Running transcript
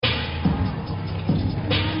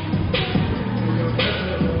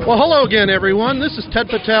Well, hello again, everyone. This is Ted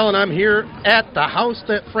Patel, and I'm here at the house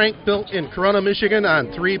that Frank built in Corunna, Michigan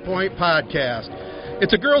on 3 Point Podcast.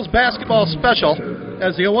 It's a girls' basketball special,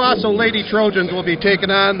 as the Owasso Lady Trojans will be taking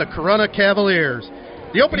on the Corunna Cavaliers.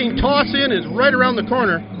 The opening toss-in is right around the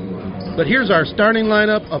corner, but here's our starting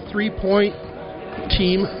lineup of 3 Point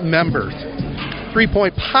team members. 3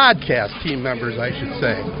 Point Podcast team members, I should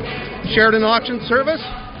say. Sheridan Auction Service,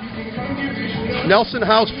 Nelson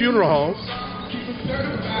House Funeral Homes,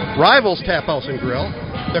 Rivals Tap House and Grill,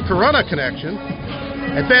 the Corunna Connection,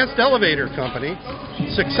 Advanced Elevator Company,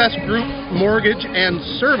 Success Group Mortgage and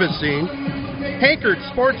Servicing, Hankard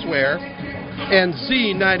Sportswear, and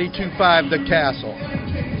Z92.5 The Castle.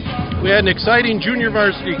 We had an exciting junior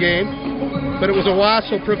varsity game, but it was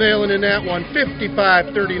Owasso prevailing in that one,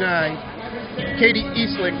 55-39. Katie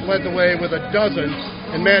Eastlick led the way with a dozen,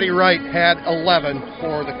 and Maddie Wright had 11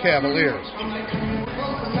 for the Cavaliers.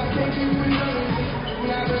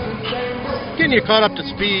 Getting you caught up to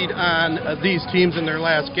speed on these teams in their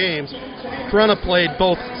last games, Corunna played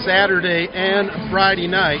both Saturday and Friday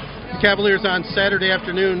night. The Cavaliers on Saturday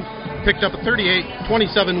afternoon picked up a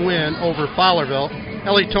 38-27 win over Fowlerville.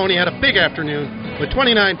 Ellie Toney had a big afternoon with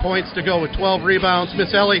 29 points to go with 12 rebounds.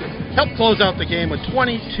 Miss Ellie helped close out the game with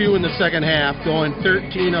 22 in the second half, going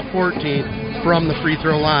 13 of 14 from the free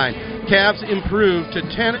throw line. Cavs improved to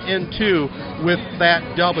 10-2 with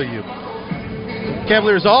that W.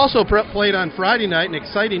 Cavaliers also played on Friday night an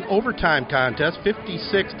exciting overtime contest,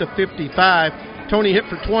 56-55. Toney hit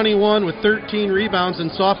for 21 with 13 rebounds, and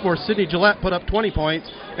sophomore Sydney Gillette put up 20 points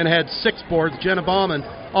and had 6 boards. Jenna Bauman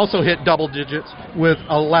also hit double digits with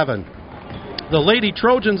 11. The Lady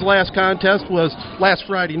Trojans' last contest was last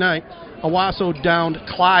Friday night. Owasso downed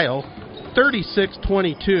Clio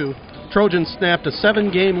 36-22. Trojans snapped a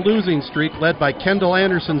 7-game losing streak led by Kendall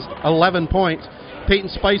Anderson's 11 points. Peyton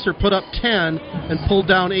Spicer put up 10 and pulled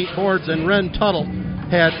down 8 boards, and Ren Tuttle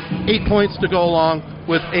had 8 points to go along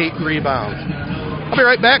with 8 rebounds. I'll be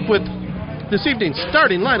right back with this evening's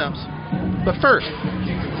starting lineups. But first,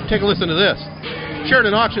 take a listen to this.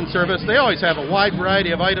 Sheridan Auction Service, they always have a wide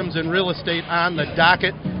variety of items in real estate on the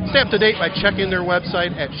docket. Stay up to date by checking their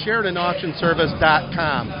website at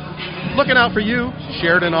SheridanAuctionService.com. Looking out for you,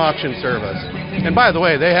 Sheridan Auction Service. And by the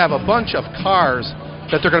way, they have a bunch of cars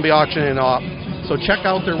that they're going to be auctioning off. So check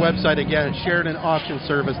out their website again at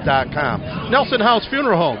SheridanAuctionService.com. Nelson House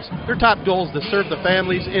Funeral Homes. Their top goal is to serve the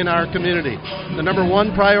families in our community. The number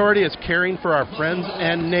one priority is caring for our friends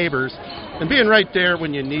and neighbors and being right there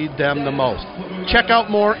when you need them the most. Check out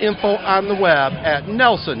more info on the web at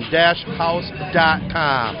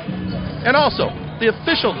nelson-house.com. And also, the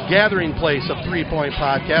official gathering place of 3 Point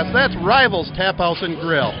Podcast, that's Rivals Tap House and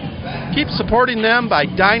Grill. Keep supporting them by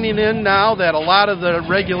dining in now that a lot of the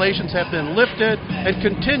regulations have been lifted, and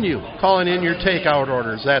continue calling in your takeout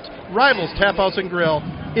orders. That's Rivals Tap House and Grill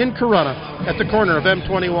in Corunna at the corner of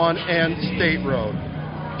M21 and State Road.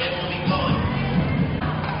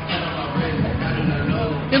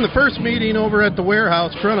 In the first meeting over at the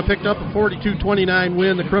warehouse, Corunna picked up a 42-29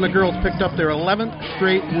 win. The Corunna girls picked up their 11th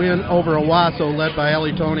straight win over Owasso, led by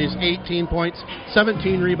Ellie Toney's 18 points,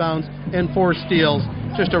 17 rebounds, and 4 steals.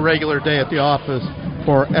 Just a regular day at the office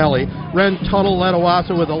for Ellie. Ren Tuttle led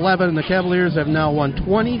Owasso with 11, and the Cavaliers have now won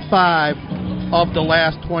 25 of the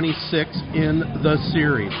last 26 in the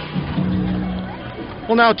series.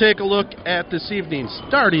 We'll now take a look at this evening's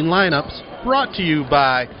starting lineups, brought to you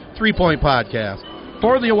by 3 Point Podcast.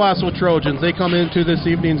 For the Owasso Trojans, they come into this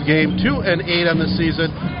evening's game 2-8 on the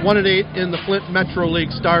season, 1-8 in the Flint Metro League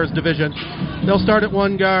Stars Division. They'll start at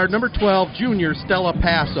one guard, number 12, junior Stella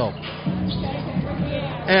Passo.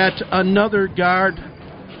 At another guard,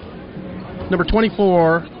 number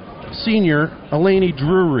 24, senior Eleni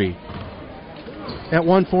Drury. At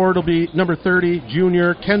one forward will be number 30,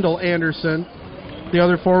 junior Kendall Anderson. The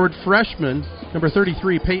other forward, freshman, number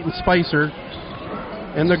 33, Peyton Spicer.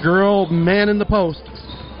 And the girl man in the post,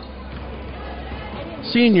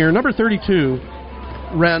 senior, number 32,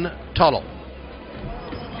 Ren Tuttle.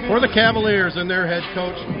 For the Cavaliers and their head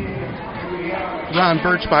coach, Ron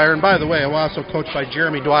Birchmeyer, and by the way, Owasso coached by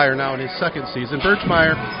Jeremy Dwyer now in his second season.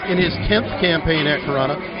 Birchmeyer in his 10th campaign at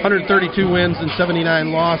Corunna, 132 wins and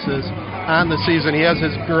 79 losses on the season. He has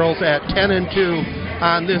his girls at 10-2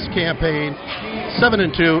 on this campaign,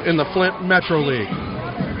 7-2 in the Flint Metro League.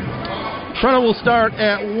 Corunna will start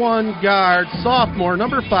at one guard, sophomore,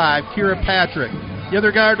 number 5, Kira Patrick. The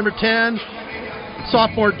other guard, number 10,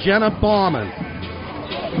 sophomore Jenna Bauman.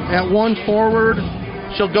 At one forward,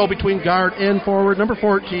 she'll go between guard and forward, number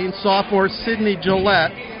 14, sophomore Sydney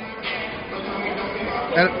Gillette.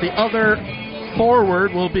 At the other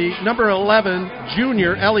forward will be number 11,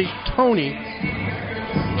 junior Ellie Toney.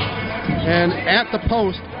 And at the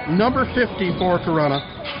post, number 50 for Corunna,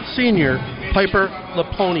 senior Piper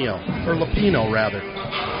Lapino rather.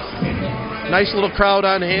 Nice little crowd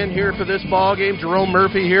on hand here for this ball game. Jerome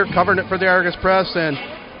Murphy here covering it for the Argus Press, and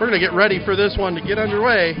we're going to get ready for this one to get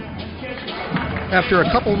underway. After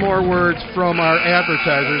a couple more words from our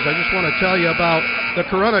advertisers, I just want to tell you about the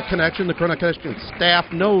Corunna Connection. The Corunna Connection staff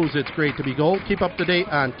knows it's great to be gold. Keep up to date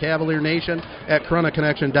on Cavalier Nation at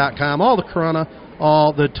CorunnaConnection.com. All the Corunna,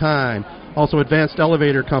 all the time. Also, Advanced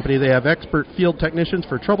Elevator Company. They have expert field technicians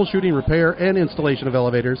for troubleshooting, repair, and installation of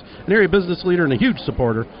elevators. An area business leader and a huge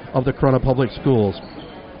supporter of the Corunna Public Schools.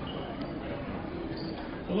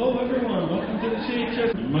 Hello, everyone. Welcome to the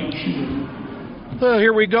CHS. Mike Shooter. So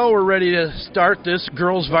here we go. We're ready to start this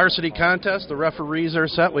girls varsity contest. The referees are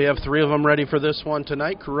set. We have 3 of them ready for this one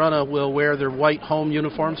tonight. Corunna will wear their white home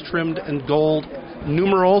uniforms trimmed in gold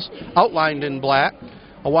numerals outlined in black.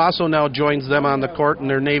 Owasso now joins them on the court in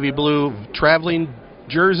their navy blue traveling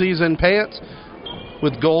jerseys and pants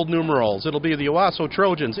with gold numerals. It'll be the Owasso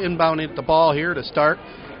Trojans inbounding the ball here to start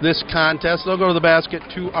this contest. They'll go to the basket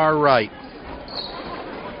to our right.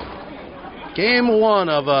 Game 1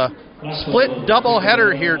 of a split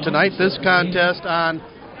doubleheader here tonight. This contest on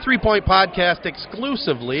 3 Point Podcast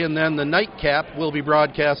exclusively, and then the nightcap will be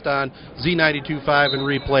broadcast on Z92.5 and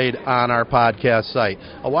replayed on our podcast site.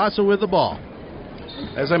 Owasso with the ball.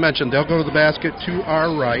 As I mentioned, they'll go to the basket to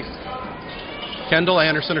our right. Kendall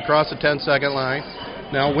Anderson across the 10-second line.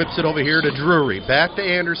 Now whips it over here to Drury. Back to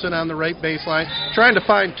Anderson on the right baseline, trying to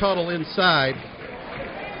find Tuttle inside.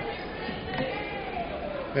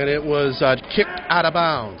 And it was kicked out of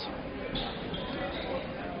bounds.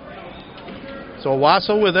 So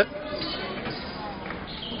Owasso with it.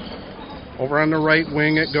 Over on the right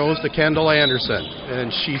wing it goes to Kendall Anderson.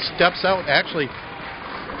 And she steps out. Actually,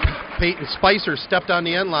 Peyton Spicer stepped on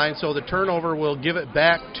the end line, so the turnover will give it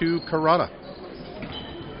back to Corunna.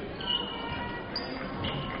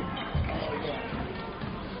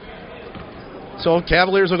 So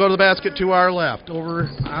Cavaliers will go to the basket to our left. Over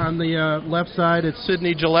on the left side, it's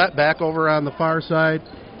Sydney Gillette. Back over on the far side,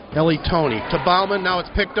 Ellie Toney. To Bauman, now it's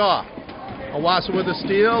picked off. Owasso with the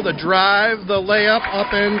steal, the drive, the layup,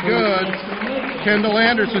 up and good. Kendall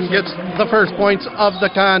Anderson gets the first points of the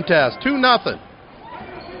contest. 2-0.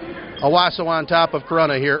 Owasso on top of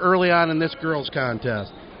Corunna here early on in this girls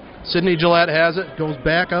contest. Sydney Gillette has it, goes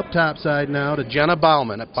back up top side now to Jenna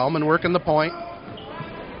Bauman. Bauman working the point.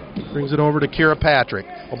 Brings it over to Kira Patrick.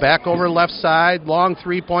 Well, back over left side, long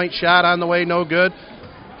 3-point shot on the way, no good.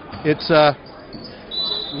 It's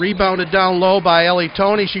rebounded down low by Ellie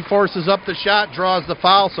Toney. She forces up the shot, draws the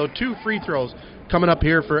foul, so 2 free throws coming up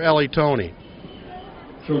here for Ellie Toney.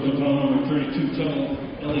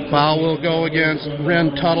 Foul will go against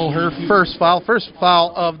Ren Tuttle, her first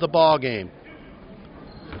foul of the ball game.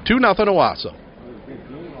 2-0 Owasso.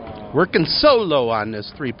 Working solo on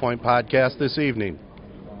this 3 Point Podcast this evening.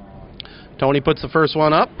 Toney puts the first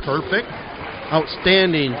one up. Perfect.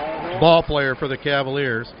 Outstanding ball player for the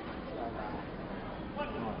Cavaliers.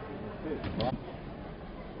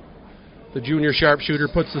 The junior sharpshooter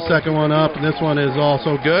puts the second one up, and this one is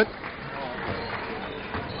also good.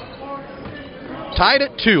 Tied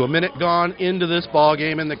at 2, a minute gone into this ball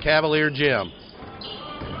game in the Cavalier gym.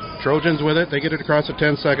 Trojans with it. They get it across the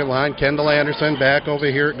 10-second line. Kendall Anderson back over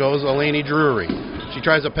here. It goes Eleni Drury. She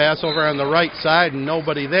tries a pass over on the right side, and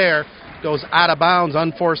nobody there. Goes out of bounds.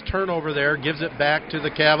 Unforced turnover there. Gives it back to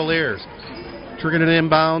the Cavaliers. Triggering it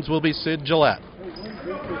inbounds will be Sid Gillette.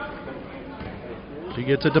 She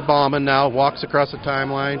gets it to Bauman now. Walks across the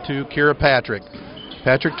timeline to Kira Patrick.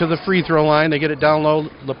 Patrick to the free throw line. They get it down low.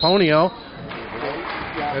 Laponio.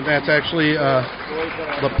 And that's actually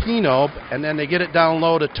Lapino. And then they get it down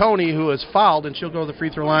low to Toney, who is fouled, and she'll go to the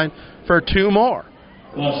free throw line for 2 more.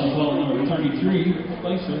 Number 33,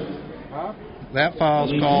 Spicer. That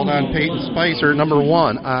foul's called on Peyton Spicer, number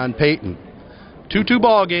 1 on Peyton. 2-2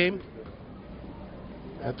 ball game.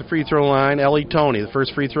 At the free throw line, Ellie Toney. The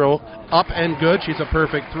first free throw up and good. She's a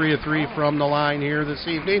perfect 3 of 3 from the line here this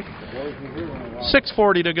evening.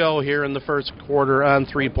 6:40 to go here in the first quarter on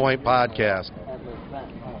 3 Point Podcast.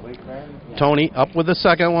 Toney up with the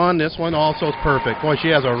second one. This one also is perfect. Boy, she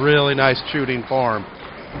has a really nice shooting form.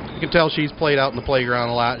 You can tell she's played out in the playground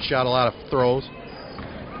a lot, shot a lot of throws.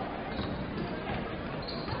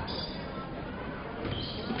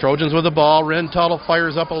 Trojans with the ball. Ren Tuttle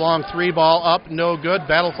fires up a long 3 ball up, no good.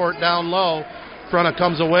 Battle for it down low. Corunna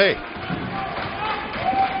comes away.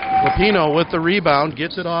 Lapino with the rebound.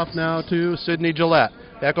 Gets it off now to Sydney Gillette.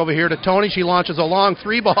 Back over here to Toney. She launches a long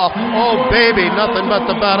 3 ball. Oh, baby, nothing but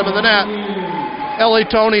the bottom of the net. Ellie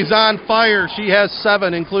Toney's on fire. She has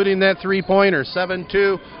 7, including that 3-pointer.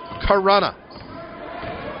 7-2 Corunna.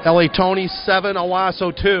 L.A. Tony 7,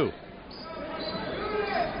 Owasso 2.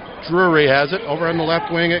 Drury has it. Over on the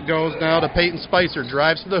left wing it goes now to Peyton Spicer.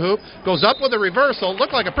 Drives to the hoop. Goes up with a reversal.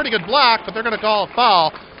 Looked like a pretty good block, but they're going to call a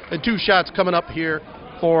foul. And 2 shots coming up here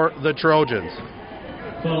for the Trojans.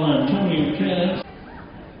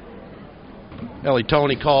 Ellie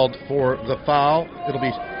Tony called for the foul. It'll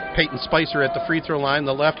be Peyton Spicer at the free throw line.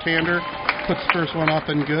 The left-hander puts the first one up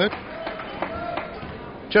and good.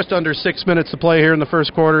 Just under 6 minutes to play here in the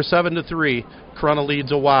first quarter. 7-3. Corunna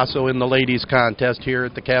leads Owasso in the ladies' contest here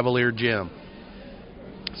at the Cavalier Gym.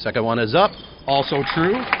 Second one is up. Also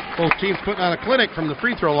true. Both teams putting on a clinic from the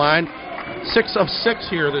free throw line. 6 of 6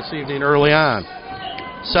 here this evening early on.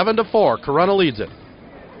 7-4. Corunna leads it.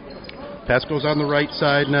 Pass goes on the right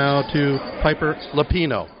side now to Piper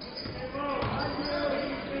Lapino.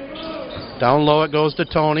 Down low it goes to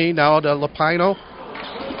Tony. Now to Lapino.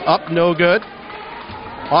 Up, no good.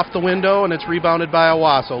 Off the window, and it's rebounded by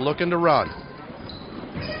Owasso. Looking to run.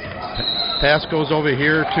 Pass goes over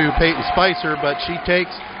here to Peyton Spicer, but she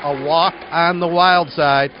takes a walk on the wild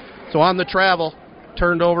side. So on the travel,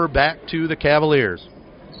 turned over back to the Cavaliers.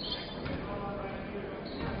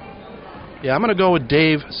 Yeah, I'm going to go with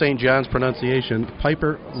Dave St. John's pronunciation,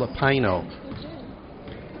 Piper Lapino.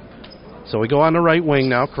 So we go on the right wing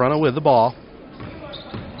now. Corunna with the ball.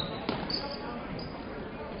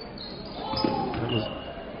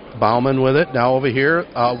 Bauman with it. Now over here,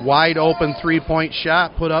 a wide open three-point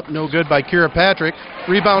shot put up, no good by Kira Patrick.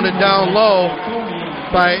 Rebounded down low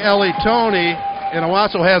by Ellie Tony, and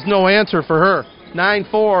Owasso has no answer for her.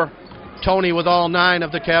 9-4, Tony with all 9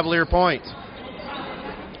 of the Cavalier points.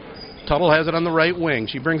 Tuttle has it on the right wing.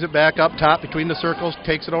 She brings it back up top between the circles,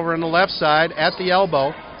 takes it over on the left side at the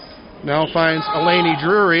elbow. Now finds Elaney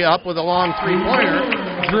Drury up with a long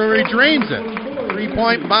three-pointer. Drury drains it.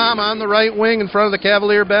 3-point bomb on the right wing in front of the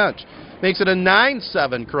Cavalier bench. Makes it a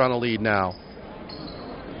 9-7 Corunna lead now.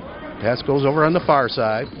 Pass goes over on the far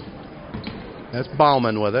side. That's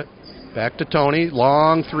Bauman with it. Back to Tony.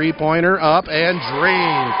 Long three-pointer up and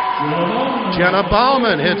drained. Jenna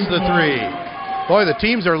Bauman hits the three. Boy, the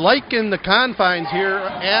teams are liking the confines here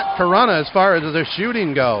at Corunna as far as the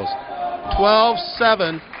shooting goes.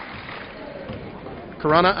 12-7.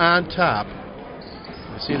 Corunna on top.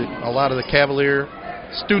 I see that a lot of the Cavalier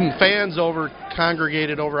student fans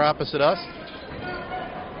congregated over opposite us.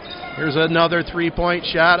 Here's another three-point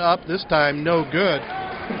shot up, this time no good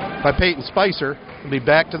by Peyton Spicer. It'll be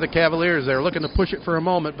back to the Cavaliers. They're looking to push it for a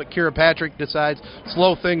moment, but Kira Patrick decides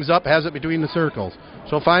slow things up, has it between the circles.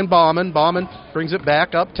 So find Bauman. Bauman brings it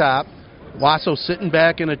back up top. Owasso sitting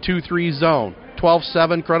back in a 2-3 zone.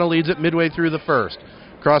 12-7, Corunna leads it midway through the first.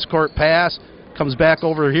 Cross-court pass, comes back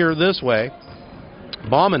over here this way.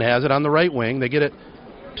 Bauman has it on the right wing. They get it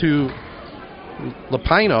to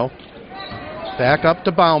Lapino. Back up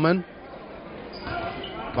to Bauman.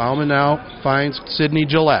 Bauman now finds Sydney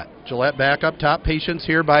Gillette. Gillette back up top. Patience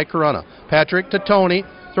here by Corunna. Patrick to Tony.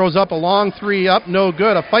 Throws up a long three up. No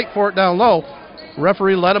good. A fight for it down low.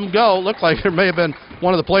 Referee let him go. Looked like there may have been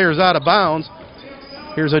one of the players out of bounds.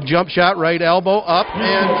 Here's a jump shot. Right elbow up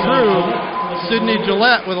and through. Sydney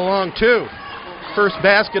Gillette with a long two. First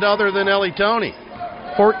basket other than Ellie Tony.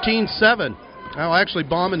 14-7. Oh, actually,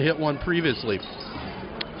 Bauman hit one previously.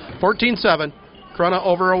 14-7. Corunna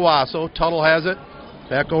over Owasso. Tuttle has it.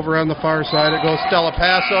 Back over on the far side. It goes Stella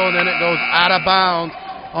Paso, and then it goes out of bounds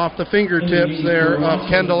off the fingertips there of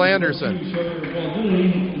Kendall Anderson.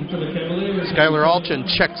 Skylar Alchin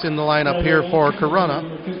checks in the lineup here for Corunna.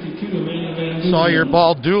 Sawyer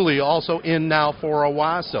Ball-Dooley also in now for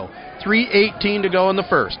Owasso. 3:18 to go in the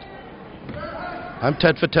first. I'm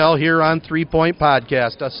Ted Fattel here on 3 Point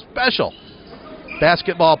Podcast, a special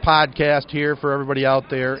basketball podcast here for everybody out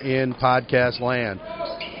there in podcast land.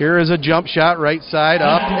 Here is a jump shot, right side,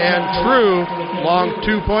 up and true. Long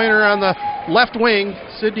two-pointer on the left wing.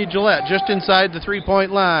 Sydney Gillette just inside the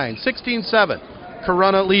three-point line. 16-7.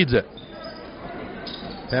 Corunna leads it.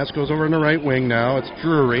 Pass goes over on the right wing now. It's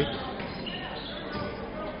Drury.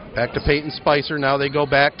 Back to Peyton Spicer. Now they go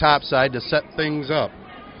back topside to set things up.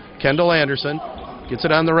 Kendall Anderson gets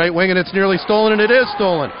it on the right wing, and it's nearly stolen, and it is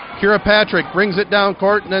stolen. Kira Patrick brings it down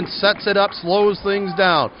court and then sets it up, slows things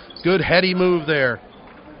down. Good heady move there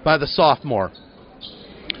by the sophomore.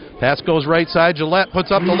 Pass goes right side. Gillette puts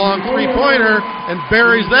up the long three-pointer and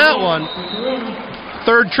buries that one.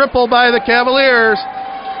 Third triple by the Cavaliers,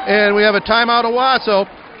 and we have a timeout Owasso.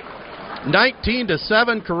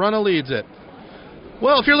 19-7, Corunna leads it.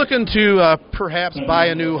 Well, if you're looking to perhaps buy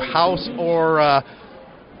a new house or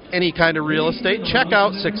any kind of real estate, check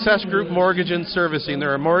out Success Group Mortgage and Servicing.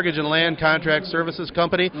 They're a mortgage and land contract services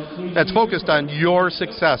company that's focused on your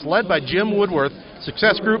success. Led by Jim Woodworth,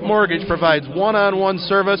 Success Group Mortgage provides one-on-one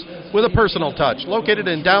service with a personal touch. Located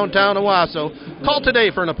in downtown Owasso, call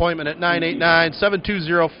today for an appointment at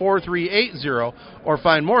 989-720-4380 or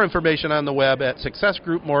find more information on the web at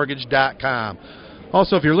successgroupmortgage.com.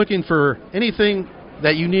 Also, if you're looking for anything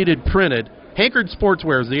that you needed printed, Hankard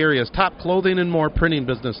Sportswear is the area's top clothing and more printing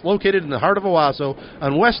business, located in the heart of Owasso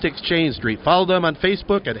on West Exchange Street. Follow them on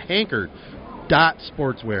Facebook at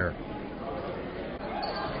hankard.sportswear.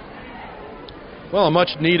 Well, a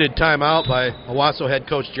much-needed timeout by Owasso head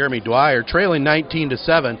coach Jeremy Dwyer, trailing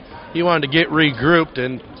 19-7. He wanted to get regrouped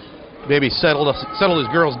and maybe settle his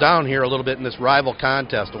girls down here a little bit in this rival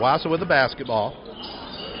contest. Owasso with the basketball.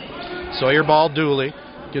 Sawyer ball, Dooley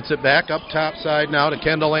gets it back up top side now to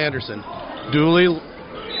Kendall Anderson. Dooley,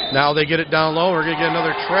 now they get it down low. We're going to get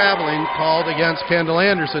another traveling called against Kendall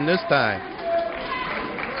Anderson this time.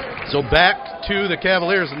 So back to the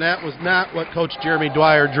Cavaliers, and that was not what Coach Jeremy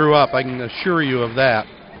Dwyer drew up. I can assure you of that.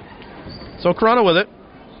 So Corunna with it.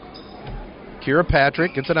 Kira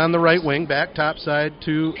Patrick gets it on the right wing, back top side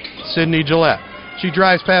to Sydney Gillette. She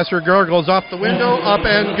drives past her girl, goes off the window, up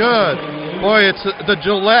and good. Boy, it's the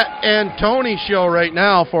Gillette and Tony show right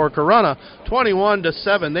now for Corunna,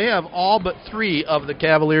 21-7. They have all but 3 of the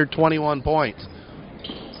Cavalier 21 points.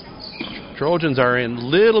 Trojans are in a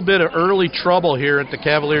little bit of early trouble here at the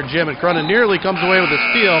Cavalier gym, and Corunna nearly comes away with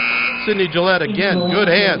a steal. Sydney Gillette, again, good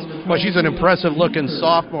hands. Well, she's an impressive-looking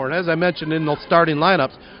sophomore, and as I mentioned in the starting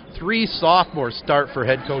lineups, 3 sophomores start for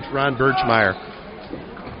head coach Ron Birchmeyer.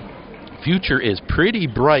 Future is pretty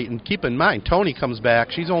bright, and keep in mind, Tony comes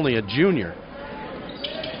back. She's only a junior.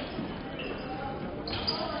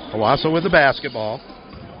 Owasso with the basketball.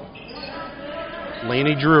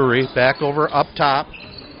 Laney Drury back over up top.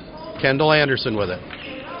 Kendall Anderson with it.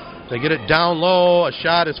 They get it down low. A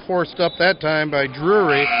shot is forced up that time by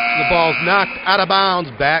Drury. The ball's knocked out of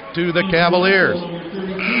bounds back to the Cavaliers.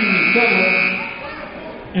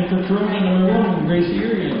 And for Trojan number 1, Gracie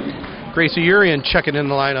Urian. Gracie Urian checking in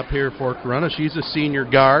the lineup here for Corunna. She's a senior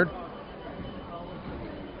guard.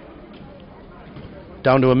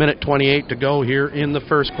 Down to 1:28 to go here in the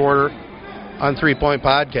first quarter on 3 Point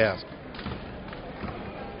Podcast.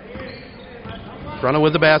 Corunna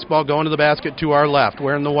with the basketball, going to the basket to our left,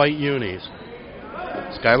 wearing the white unis.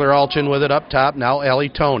 Skylar Alchin with it up top. Now Ellie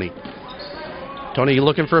Tony. Tony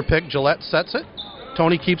looking for a pick. Gillette sets it.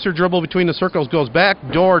 Tony keeps her dribble between the circles, goes back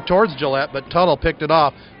door towards Gillette, but Tuttle picked it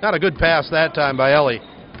off. Not a good pass that time by Ellie.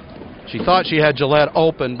 She thought she had Gillette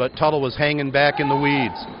open, but Tuttle was hanging back in the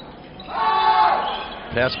weeds.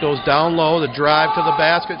 Pass goes down low. The drive to the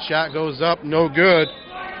basket. Shot goes up. No good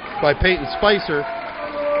by Peyton Spicer.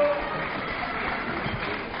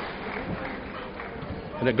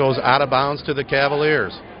 And it goes out of bounds to the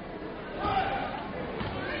Cavaliers.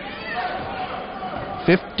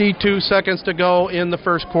 52 seconds to go in the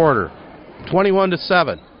first quarter.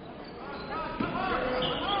 21-7.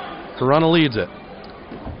 Corunna leads it.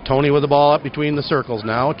 Tony with the ball up between the circles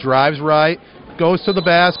now. Drives right. Goes to the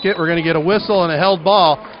basket. We're going to get a whistle and a held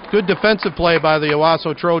ball. Good defensive play by the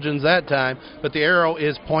Owasso Trojans that time. But the arrow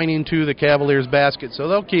is pointing to the Cavaliers' basket. So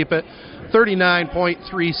they'll keep it.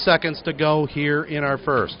 39.3 seconds to go here in our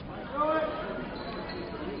first.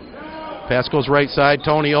 Pass goes right side.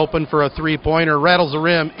 Tony open for a three-pointer. Rattles the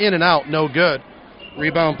rim. In and out. No good.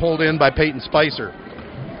 Rebound pulled in by Peyton Spicer.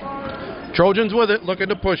 Trojans with it. Looking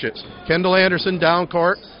to push it. Kendall Anderson down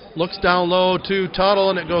court. Looks down low to Tuttle,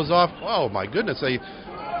 and it goes off. Oh, my goodness. They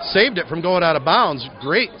saved it from going out of bounds.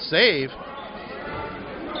 Great save.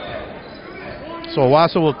 So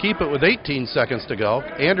Owasso will keep it with 18 seconds to go.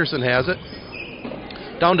 Anderson has it.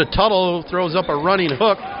 Down to Tuttle, who throws up a running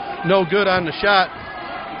hook. No good on the shot.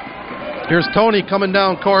 Here's Tony coming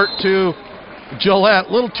down court to Gillette.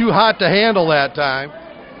 A little too hot to handle that time.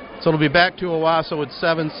 So it'll be back to Owasso with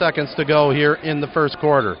 7 seconds to go here in the first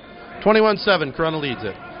quarter. 21-7, Corunna leads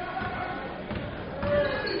it.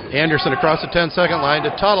 Anderson across the 10-second line to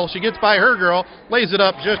Tuttle. She gets by her girl, lays it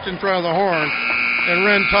up just in front of the horn. And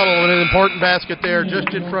Ren Tuttle with an important basket there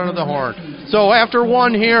just in front of the horn. So after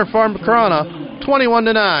one here from Corunna,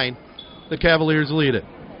 21-9, the Cavaliers lead it.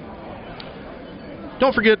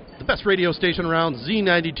 Don't forget the best radio station around,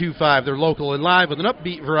 Z92.5. They're local and live with an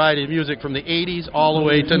upbeat variety of music from the 80s all the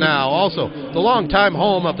way to now. Also, the longtime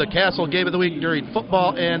home of the Castle Game of the Week during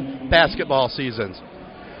football and basketball seasons.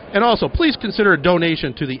 And also, please consider a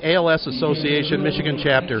donation to the ALS Association Michigan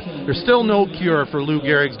chapter. There's still no cure for Lou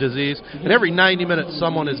Gehrig's disease, and every 90 minutes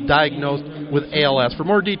someone is diagnosed with ALS. For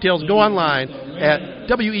more details, go online at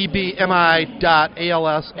webmi.alsa.org.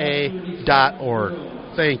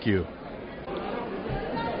 Thank you.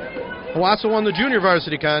 Owasso won the junior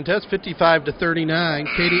varsity contest 55-39.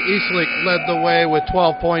 Katie Eastlick led the way with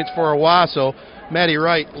 12 points for Owasso. Maddie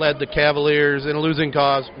Wright led the Cavaliers in a losing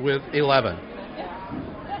cause with 11.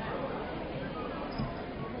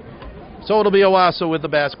 So it'll be Owasso with the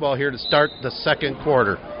basketball here to start the second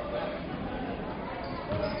quarter.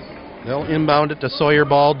 They'll inbound it to Sawyer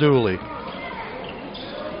Ball Dooley.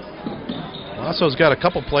 Owasso's got a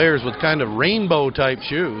couple players with kind of rainbow-type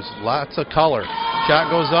shoes. Lots of color.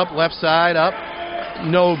 Shot goes up, left side, up.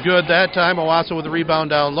 No good that time. Owasso with the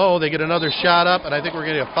rebound down low. They get another shot up, and I think we're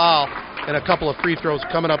getting a foul and a couple of free throws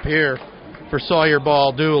coming up here for Sawyer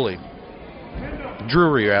Ball Dooley.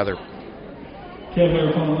 Drury, rather.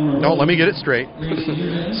 No, let me get it straight.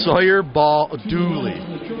 Sawyer Ball Dooley.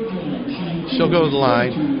 She'll go to the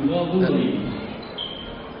line.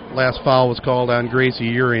 Last foul was called on Gracie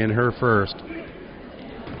Urian, her first.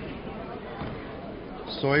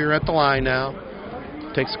 Sawyer at the line now.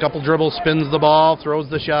 Takes a couple dribbles, spins the ball, throws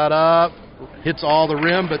the shot up, hits all the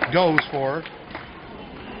rim, but goes for her.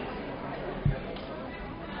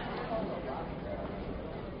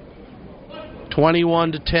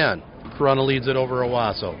 (21-10). Corunna leads it over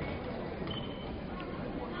Owasso.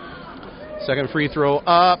 Second free throw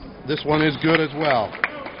up. This one is good as well.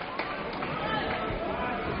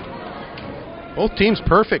 Both teams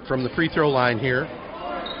perfect from the free throw line here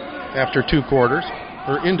after two quarters,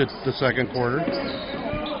 or into the second quarter.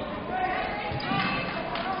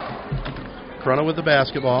 Corunna with the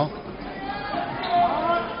basketball.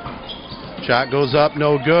 Shot goes up,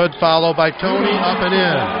 no good. Followed by Tony, up and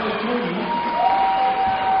in.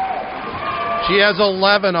 She has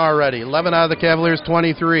 11 already. 11 out of the Cavaliers'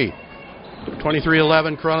 23.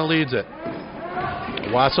 23-11, Corunna leads it.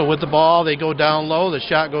 Owasso with the ball. They go down low. The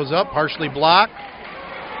shot goes up, partially blocked.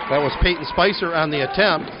 That was Peyton Spicer on the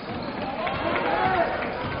attempt.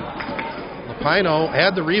 Lapino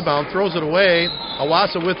had the rebound, throws it away.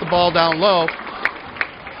 Owasso with the ball down low.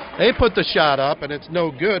 They put the shot up, and it's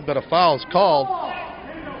no good, but a foul is called.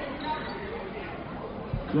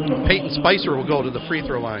 Peyton Spicer will go to the free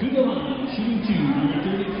throw line.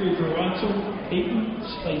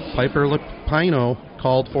 Piper Lapino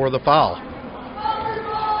called for the foul.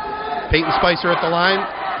 Peyton Spicer at the line,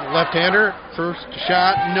 left-hander, first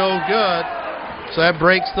shot, no good. So that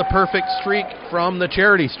breaks the perfect streak from the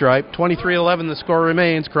charity stripe. 23-11, the score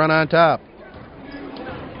remains. Corunna on top.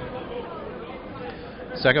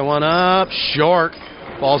 Second one up, short.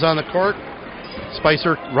 Falls on the court.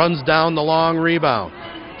 Spicer runs down the long rebound.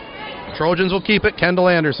 Trojans will keep it. Kendall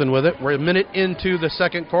Anderson with it. We're a minute into the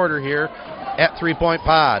second quarter here at three-point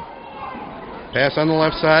pod. Pass on the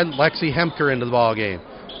left side. Lexi Hemker into the ball game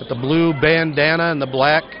with the blue bandana and the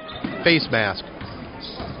black face mask.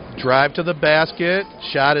 Drive to the basket.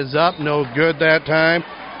 Shot is up. No good that time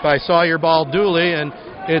by Sawyer Ball Dooley, and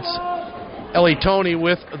it's Ellie Toney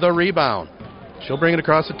with the rebound. She'll bring it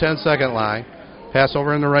across the 10-second line. Pass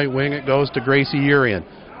over in the right wing. It goes to Gracie Urian.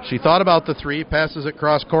 She thought about the three, passes it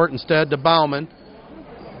cross court instead to Bauman.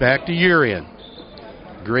 Back to Urian.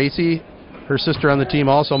 Gracie, her sister on the team,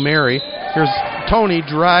 also Mary. Here's Tony,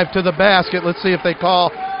 drive to the basket. Let's see if they call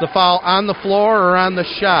the foul on the floor or on the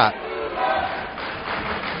shot.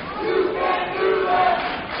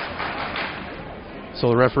 So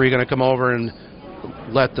the referee going to come over and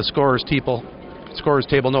let the scorer's table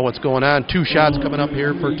know what's going on. Two shots coming up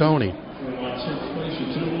here for Tony.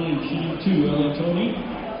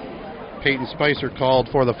 Peyton Spicer called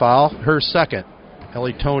for the foul. Her second.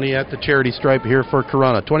 Ellie Toney at the charity stripe here for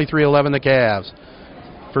Corunna. 23-11 the Cavs.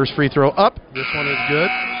 First free throw up. This one is good.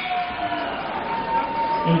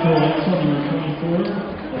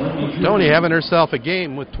 Toney having herself a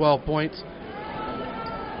game with 12 points.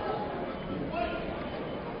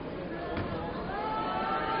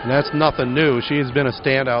 And that's nothing new. She has been a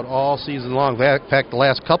standout all season long. In fact, the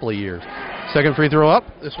last couple of years. Second free throw up.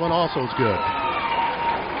 This one also is good.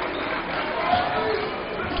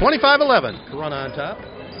 25-11. Corunna on top.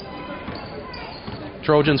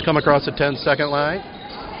 Trojans come across the 10-second line.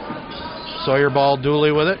 Sawyer Ball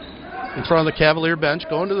Dooley with it. In front of the Cavalier bench.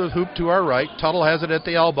 Going to the hoop to our right. Tuttle has it at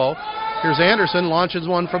the elbow. Here's Anderson. Launches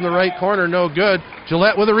one from the right corner. No good.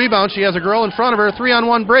 Gillette with a rebound. She has a girl in front of her.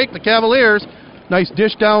 3-on-1 break. The Cavaliers. Nice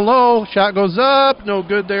dish down low. Shot goes up. No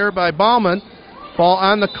good there by Bauman. Ball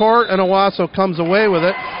on the court, and Owasso comes away with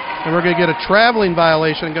it. And we're going to get a traveling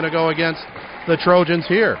violation going to go against the Trojans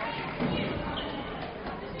here.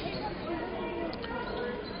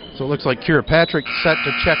 So it looks like Kira Patrick set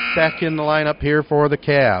to check back in the lineup here for the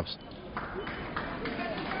Cavs.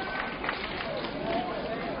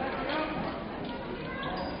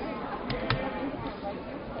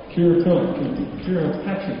 Kira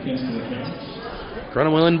Patrick into the Cavs.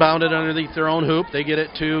 Corunna will inbound it underneath their own hoop. They get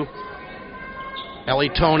it to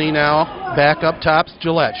Ellie Toney now. Back up top,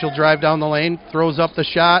 Gillette. She'll drive down the lane, throws up the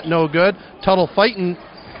shot, no good. Tuttle fighting,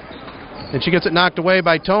 and she gets it knocked away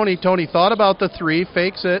by Toney. Toney thought about the three,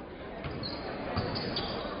 fakes it.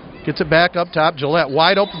 Gets it back up top. Gillette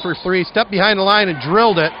wide open for three. Stepped behind the line and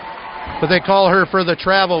drilled it. But they call her for the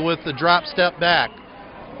travel with the drop step back.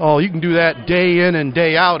 Oh, you can do that day in and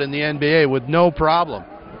day out in the NBA with no problem.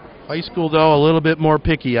 High school, though, a little bit more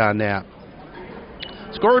picky on that.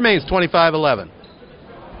 Score remains 25-11.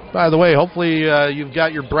 By the way, hopefully you've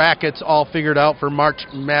got your brackets all figured out for March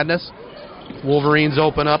Madness. Wolverines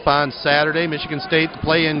open up on Saturday. Michigan State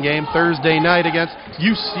play-in game Thursday night against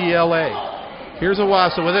UCLA. Here's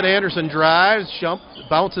Owasso with it. Anderson drives,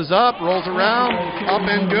 bounces up, rolls around, up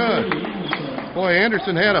and good. Boy,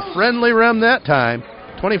 Anderson had a friendly rim that time.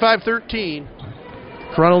 25-13.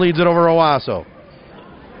 Corunna leads it over Owasso.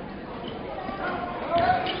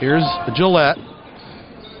 Here's Gillette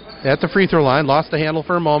at the free throw line. Lost the handle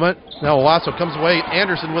for a moment. Now Owasso comes away.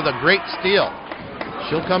 Anderson with a great steal.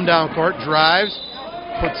 She'll come down court, drives,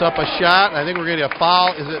 puts up a shot. I think we're getting a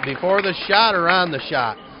foul. Is it before the shot or on the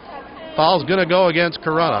shot? Foul's going to go against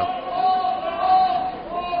Corunna.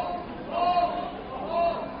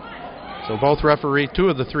 So two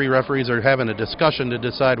of the three referees are having a discussion to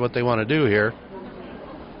decide what they want to do here.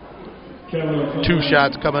 2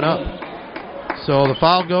 shots coming up. So the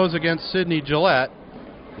foul goes against Sydney Gillette.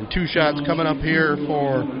 And 2 shots coming up here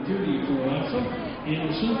for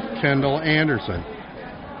Kendall Anderson.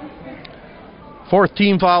 4th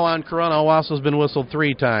team foul on Corunna. Owasso's been whistled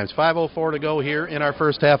 3 times. 5:04 to go here in our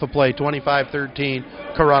first half of play. 25-13,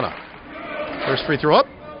 Corunna. First free throw up.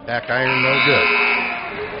 Back iron, no good.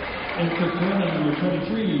 And for Corunna, number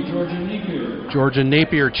 23, Georgia Napier. Georgia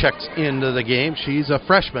Napier checks into the game. She's a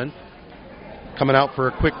freshman. Coming out for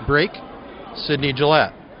a quick break, Sydney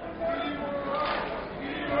Gillette.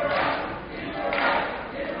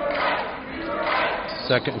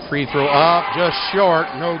 Second free throw up, just short,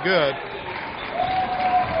 no good.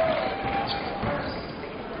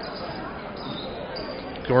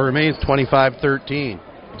 Score remains 25-13.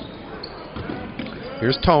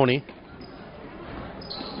 Here's Toney.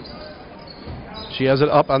 She has it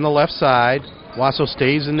up on the left side. Owasso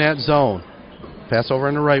stays in that zone. Pass over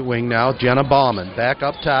in the right wing now. Jenna Bauman. Back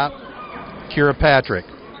up top. Kira Patrick.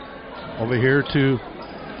 Over here to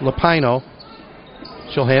Lapino.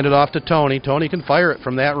 She'll hand it off to Toney. Toney can fire it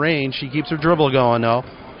from that range. She keeps her dribble going, though.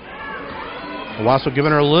 Owasso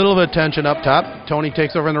giving her a little bit of attention up top. Toney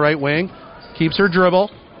takes over in the right wing. Keeps her dribble.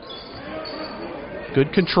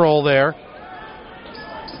 Good control there.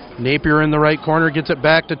 Napier in the right corner. Gets it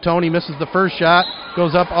back to Toney. Misses the first shot.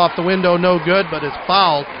 Goes up off the window. No good, but is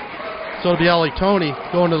fouled. So it'll be Ellie Toney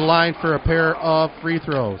going to the line for a pair of free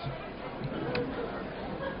throws.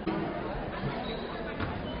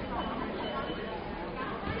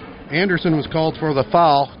 Anderson was called for the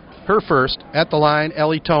foul. Her first at the line,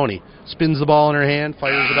 Ellie Toney. Spins the ball in her hand,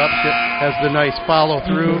 fires it up, has the nice follow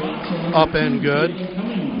through, up and good.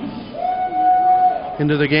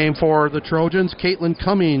 Into the game for the Trojans, Caitlin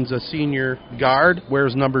Cummings, a senior guard,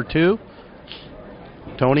 wears number 2.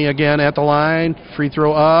 Toney again at the line, free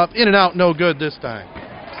throw up, in and out, no good this time.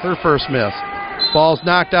 Her first miss. Ball's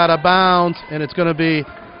knocked out of bounds, and it's going to be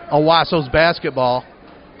Owasso's basketball.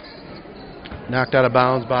 Knocked out of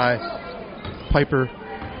bounds by Piper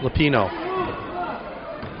Lapino.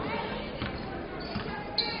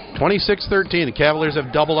 26-13. The Cavaliers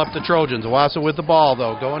have doubled up the Trojans. Owasso with the ball,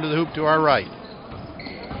 though. Going to the hoop to our right.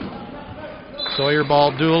 Sawyer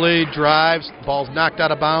ball Dooley drives. Ball's knocked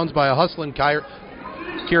out of bounds by a hustling Kira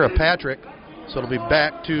Patrick. So it'll be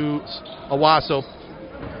back to Owasso.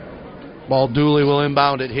 Ball Dooley will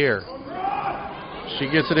inbound it here. She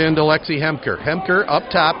gets it into Lexi Hemker. Hemker up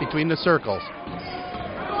top between the circles.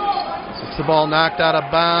 It's the ball knocked out of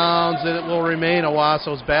bounds, and it will remain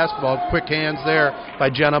Owasso's basketball. Quick hands there by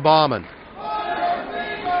Jenna Bauman.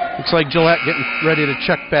 Looks like Gillette getting ready to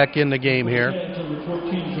check back in the game here. Number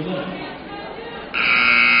 14, Gillette.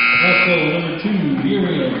 Also, number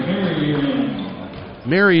 2,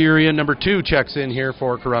 Mary Urian, number 2, checks in here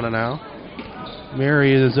for Corunna now.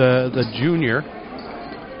 Mary is the junior.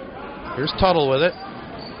 Here's Tuttle with it.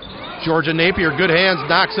 Georgia Napier, good hands,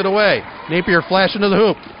 knocks it away. Napier flashing to the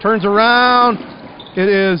hoop. Turns around. It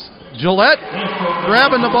is Gillette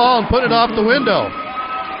grabbing the ball and putting it off the window.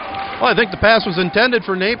 Well, I think the pass was intended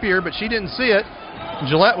for Napier, but she didn't see it.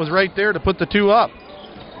 Gillette was right there to put the 2 up.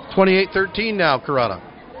 28-13 now, Corunna.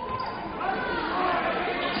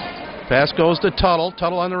 Pass goes to Tuttle.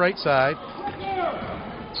 Tuttle on the right side.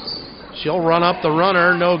 She'll run up the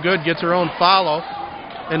runner. No good. Gets her own follow.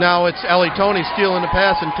 And now it's Ellie Tony stealing the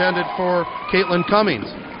pass intended for Caitlin Cummings.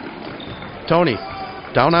 Tony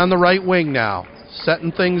down on the right wing now.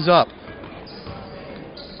 Setting things up.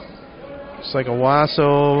 Looks like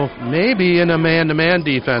Owasso maybe in a man-to-man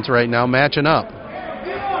defense right now, matching up.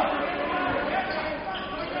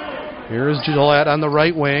 Here's Gillette on the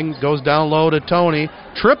right wing. Goes down low to Tony.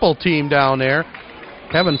 Triple team down there.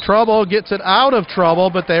 Having trouble. Gets it out of trouble,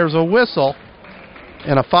 but there's a whistle.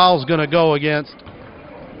 And a foul's going to go against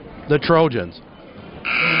the Trojans.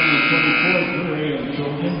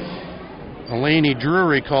 Elaney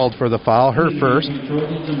Drury called for the foul, her first.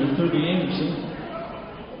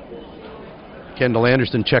 Kendall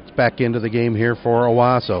Anderson checks back into the game here for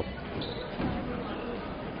Owasso.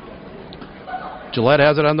 Gillette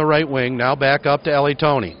has it on the right wing. Now back up to Ellie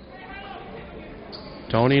Tony.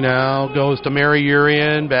 Tony now goes to Mary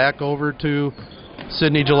Urian. Back over to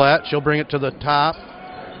Sydney Gillette. She'll bring it to the top.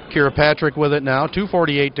 Kira Patrick with it now.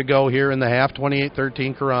 2:48 to go here in the half.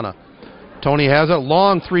 28-13 Corunna. Tony has it.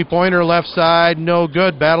 Long three-pointer left side. No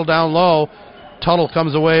good. Battle down low. Tuttle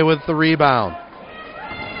comes away with the rebound.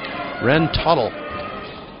 Ren Tuttle.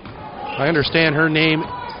 I understand her name,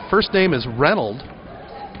 first name is Reynolds,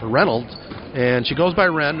 and she goes by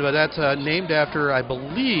Ren, but that's named after, I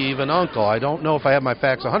believe, an uncle. I don't know if I have my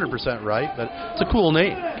facts 100% right, but it's a cool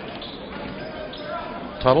name.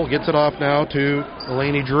 Tuttle gets it off now to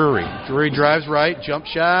Elaney Drury. Drury drives right, jump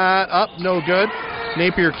shot, up, no good.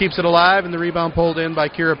 Napier keeps it alive, and the rebound pulled in by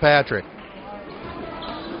Kira Patrick.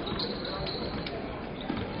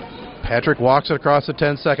 Patrick walks it across the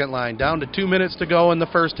 10-second line. Down to 2 minutes to go in the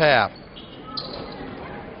first half.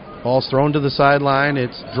 Ball's thrown to the sideline.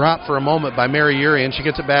 It's dropped for a moment by Mary Urian. She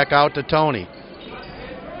gets it back out to Tony.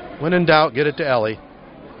 When in doubt, get it to Ellie.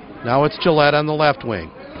 Now it's Gillette on the left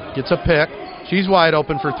wing. Gets a pick. She's wide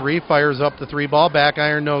open for three. Fires up the three ball. Back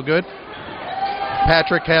iron, no good.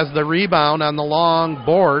 Patrick has the rebound on the long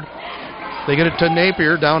board. They get it to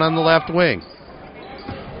Napier down on the left wing.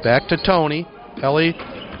 Back to Tony. Ellie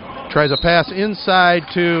tries a pass inside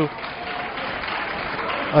to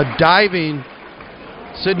a diving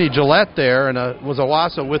Sydney Gillette there, and was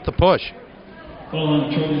Owasso with the push.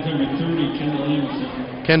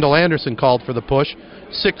 Kendall Anderson called for the push.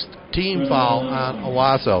 Sixth team foul on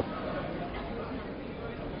Owasso.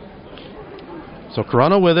 So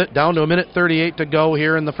Corunna with it, down to 1:38 to go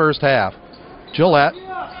here in the first half. Gillette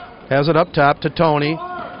has it up top to Tony.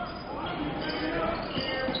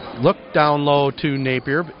 Look down low to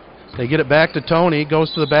Napier. They get it back to Tony,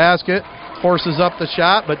 goes to the basket, forces up the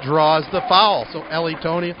shot, but draws the foul. So Ellie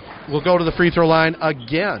Tony will go to the free throw line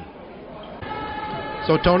again.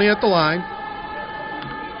 So Tony at the line.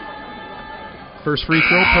 First free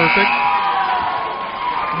throw, perfect.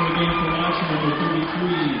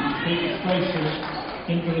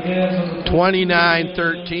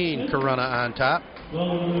 29-13, Corunna on top.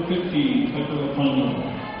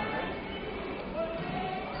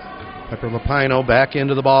 Pepper Lapino back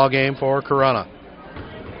into the ball game for Corunna.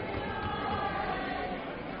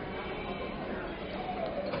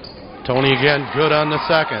 Tony again, good on the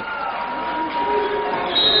second.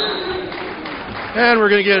 And we're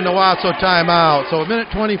going to get an Owasso timeout. So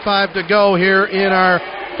 1:25 to go here in our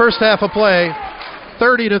first half of play.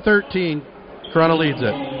 30-13, Corunna leads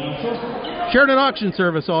it. Sheridan Auction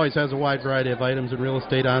Service always has a wide variety of items and real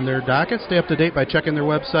estate on their docket. Stay up to date by checking their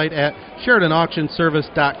website at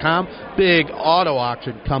SheridanAuctionService.com. Big auto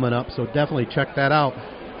auction coming up, so definitely check that out.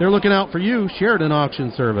 They're looking out for you, Sheridan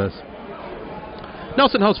Auction Service.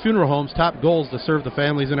 Nelson House Funeral Home's top goal is to serve the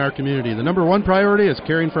families in our community. The number one priority is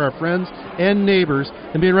caring for our friends and neighbors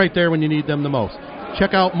and being right there when you need them the most.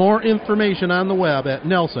 Check out more information on the web at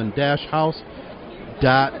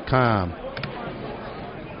nelson-house.com.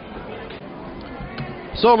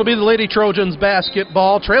 So it'll be the Lady Trojans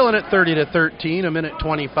basketball, trailing at 30-13,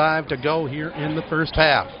 1:25 to go here in the first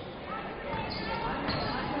half.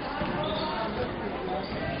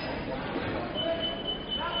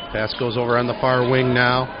 Pass goes over on the far wing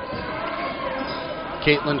now.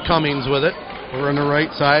 Caitlin Cummings with it. Over on the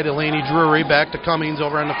right side, Elaney Drury back to Cummings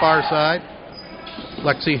over on the far side.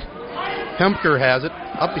 Lexi Hemker has it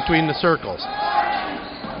up between the circles.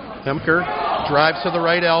 Hemker drives to the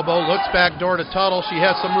right elbow, looks back door to Tuttle. She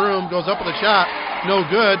has some room, goes up with a shot. No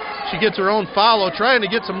good. She gets her own follow, trying to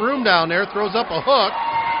get some room down there, throws up a hook.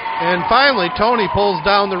 And finally, Tony pulls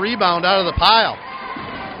down the rebound out of the pile.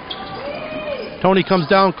 Tony comes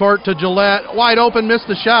down court to Gillette. Wide open, missed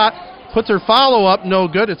the shot. puts her follow-up, no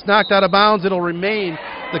good. It's knocked out of bounds. It'll remain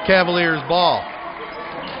the Cavaliers' ball.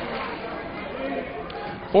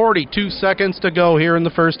 42 seconds to go here in the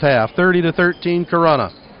first half. 30-13,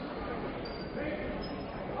 Corunna.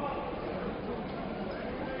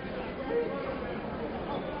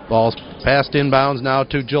 Ball's passed inbounds now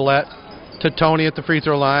to Gillette, to Tony at the free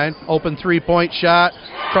throw line. Open three-point shot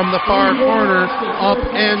from the far corner, up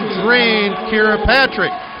and drained. Kira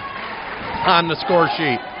Patrick on the score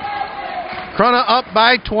sheet. Corunna up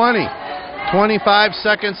by 20. 25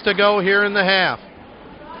 seconds to go here in the half.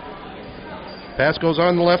 Pass goes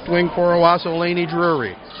on the left wing for Owasso. Laney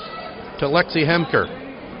Drury to Lexi Hemker.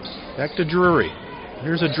 Back to Drury.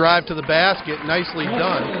 Here's a drive to the basket, nicely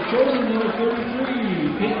done.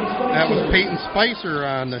 That was Peyton Spicer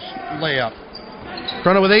on the layup.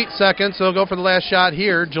 Corunna with 8 seconds. They'll go for the last shot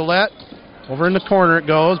here. Gillette, over in the corner it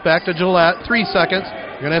goes. Back to Gillette. 3 seconds.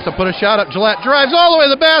 You're going to have to put a shot up. Gillette drives all the way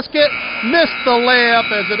to the basket. Missed the layup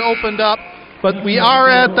as it opened up. But we are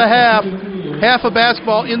at the half. Half of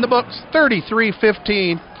basketball in the books.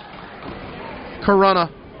 33-15. Corunna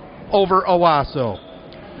over Owasso.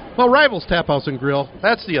 Well, Rivals Tap House and Grill,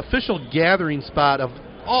 that's the official gathering spot of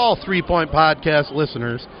all 3 Point Podcast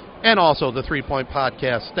listeners and also the 3 Point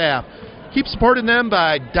Podcast staff. Keep supporting them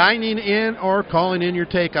by dining in or calling in your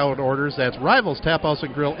takeout orders. That's Rivals Tap House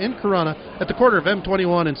and Grill in Corunna at the corner of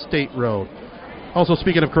M21 and State Road. Also,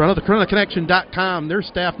 speaking of Corunna, the CorunnaConnection.com, their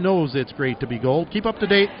staff knows it's great to be gold. Keep up to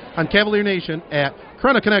date on Cavalier Nation at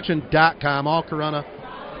CorunnaConnection.com. All Corunna,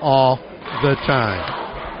 all the time.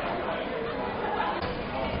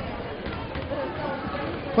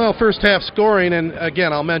 Well, first half scoring, and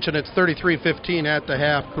again, I'll mention it's 33-15 at the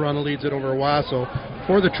half. Corunna leads it over Owasso.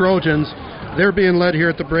 For the Trojans, they're being led here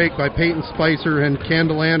at the break by Peyton Spicer and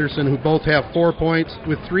Kendall Anderson, who both have 4 points.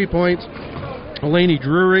 With 3 points, Elaney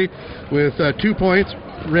Drury with 2 points,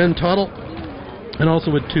 Ren Tuttle, and also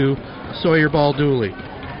with 2, Sawyer Balduli.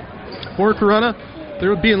 For Corunna,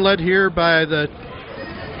 they're being led here by the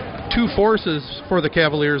 2 forces for the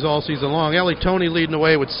Cavaliers all season long. Ellie Tony leading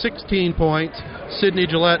away with 16 points. Sydney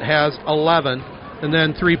Gillette has 11. And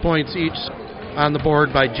then 3 points each on the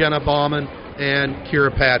board by Jenna Bauman and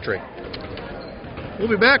Kira Patrick. We'll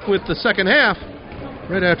be back with the second half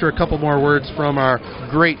right after a couple more words from our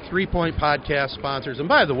great 3 Point Podcast sponsors. And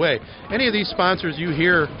by the way, any of these sponsors you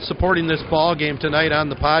hear supporting this ball game tonight on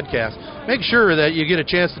the podcast, make sure that you get a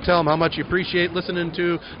chance to tell them how much you appreciate listening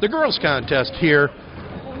to the girls contest here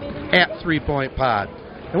at 3 Point Pod.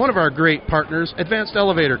 And one of our great partners, Advanced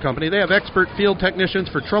Elevator Company. They have expert field technicians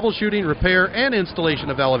for troubleshooting, repair, and installation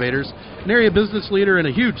of elevators, an area business leader and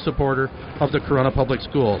a huge supporter of the Corunna Public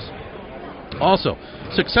Schools. Also,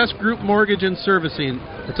 Success Group Mortgage and Servicing.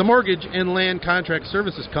 It's a mortgage and land contract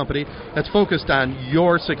services company that's focused on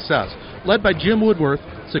your success. Led by Jim Woodworth,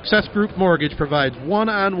 Success Group Mortgage provides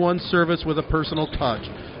one-on-one service with a personal touch.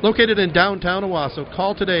 Located in downtown Owasso,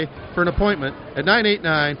 call today for an appointment at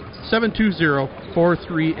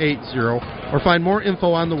 989-720-4380 or find more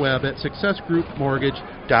info on the web at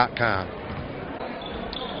successgroupmortgage.com.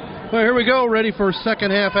 Well, here we go, ready for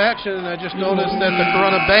second half action. And I just noticed that the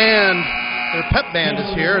Corunna band, their pep band, is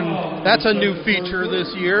here, and that's a new feature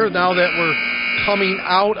this year now that we're coming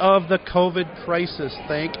out of the COVID crisis.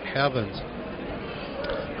 Thank heavens.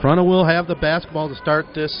 Corunna will have the basketball to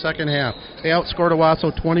start this second half. They outscored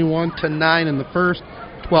Owasso 21-9 in the first,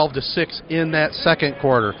 12-6 in that second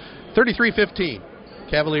quarter. 33-15.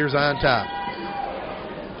 Cavaliers on top.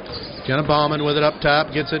 Jenna Bauman with it up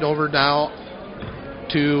top, gets it over now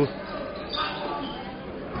to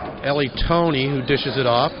Ellie Tony, who dishes it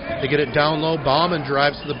off. They get it down low. Bauman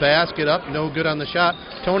drives to the basket, up, no good on the shot.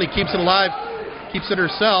 Tony keeps it alive, keeps it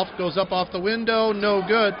herself, goes up off the window, no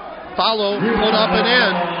good. Follow, put up and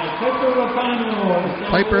in.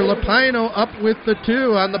 Piper Lapino up with the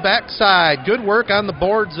 2 on the backside. Good work on the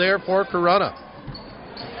boards there for Corunna.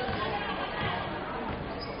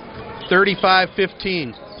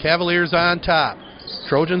 35-15. Cavaliers on top.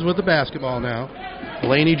 Trojans with the basketball now.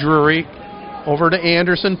 Laney Drury over to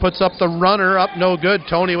Anderson, puts up the runner, up no good.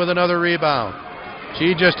 Tony with another rebound.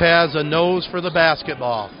 She just has a nose for the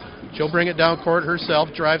basketball. She'll bring it down court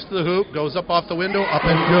herself, drives to the hoop, goes up off the window, up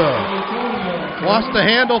and good. Lost the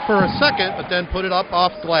handle for a second, but then put it up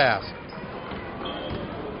off glass.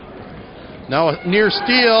 Now a near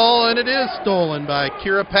steal, and it is stolen by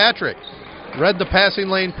Kira Patrick. Read the passing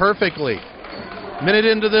lane perfectly. Minute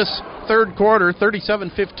into this third quarter,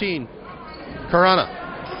 37-15. Corunna.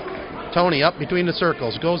 Tony up between the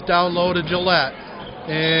circles, goes down low to Gillette,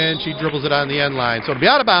 and she dribbles it on the end line. So to be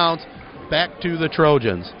out of bounds, back to the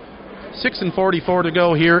Trojans. 6:44 to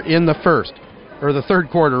go here in the third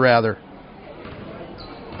quarter rather.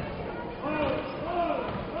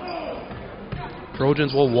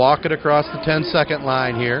 Trojans will walk it across the 10-second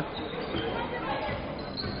line here.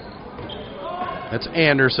 That's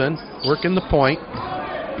Anderson working the point.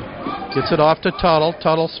 Gets it off to Tuttle.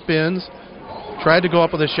 Tuttle spins. Tried to go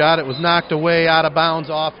up with a shot. It was knocked away out of bounds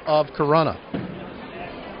off of Corunna.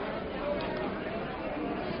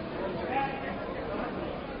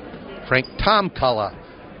 Frank Tomculla,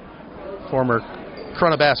 former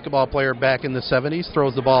Corunna basketball player back in the 70s,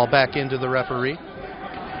 throws the ball back into the referee.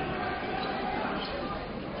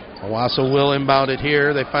 Owasso will inbound it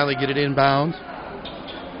here. They finally get it inbounds.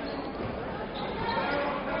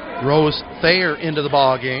 Rose Thayer into the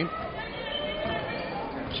ball game.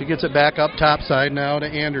 She gets it back up topside now to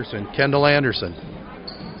Anderson. Kendall Anderson.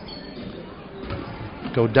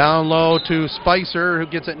 Go down low to Spicer, who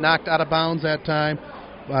gets it knocked out of bounds that time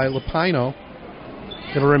by Lupino.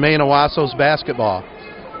 It'll remain Owasso's basketball.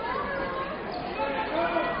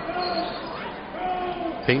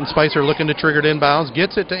 Peyton Spicer looking to trigger it inbounds.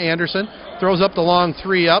 Gets it to Anderson. Throws up the long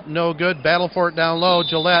three up. No good. Battle for it down low.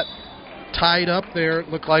 Gillette tied up there, it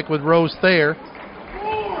looked like, with Rose Thayer.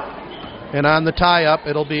 And on the tie-up,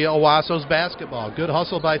 it'll be Owasso's basketball. Good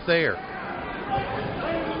hustle by Thayer.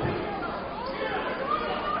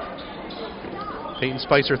 Peyton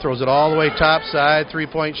Spicer throws it all the way topside.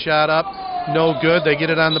 Three-point shot up. No good. They get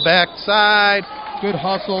it on the back side. Good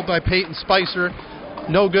hustle by Peyton Spicer.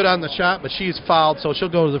 No good on the shot, but she's fouled, so she'll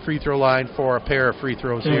go to the free throw line for a pair of free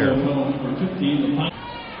throws here.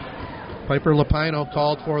 Piper Lupino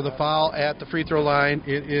called for the foul at the free throw line.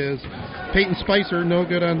 It is Peyton Spicer, no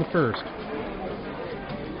good on the first.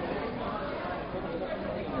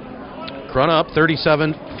 Corunna up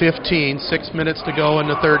 37-15, 6 minutes to go in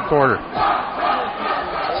the third quarter.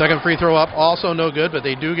 Second free throw up, also no good, but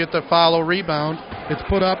they do get the follow rebound. It's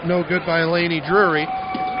put up, no good by Lainey Drury.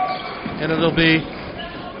 And it'll be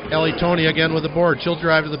Ellie Tony again with the board. She'll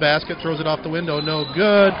drive to the basket, throws it off the window, no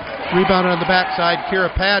good. Rebounded on the backside,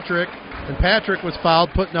 Kira Patrick. And Patrick was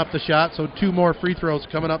fouled, putting up the shot, so 2 more free throws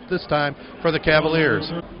coming up this time for the Cavaliers.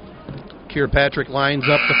 Kira Patrick lines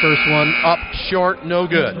up the first one, up short, no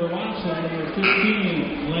good.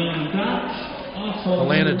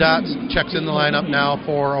 Alana Dots checks in the lineup now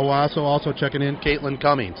for Owasso, also checking in Caitlin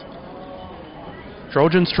Cummings.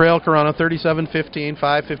 Trojans trail Corunna 37-15,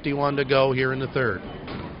 5:51 to go here in the third.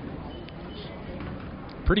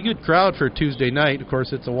 Pretty good crowd for Tuesday night. Of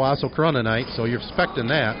course, it's Owasso Corunna night, so you're expecting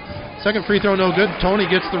that. Second free throw, no good. Tony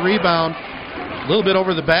gets the rebound. A little bit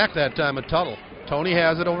over the back that time of Tuttle. Tony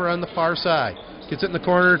has it over on the far side. Gets it in the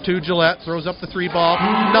corner to Gillette. Throws up the three ball.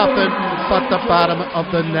 Nothing but the bottom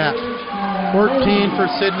of the net. 14 for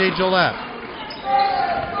Sydney Gillette.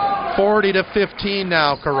 40-15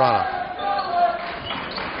 now, Corunna.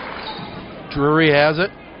 Drury has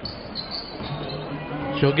it.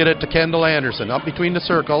 She'll get it to Kendall Anderson. Up between the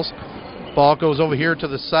circles. Ball goes over here to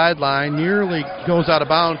the sideline. Nearly goes out of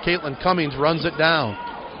bounds. Caitlin Cummings runs it down.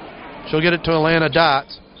 She'll get it to Alana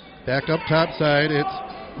Dots. Back up top side. It's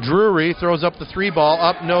Drury. Throws up the three ball.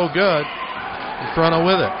 Up, no good. Corunna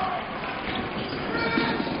with it.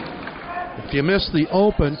 If you missed the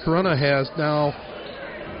open, Corunna has now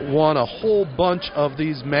won a whole bunch of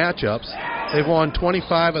these matchups. They've won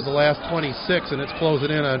 25 of the last 26, and it's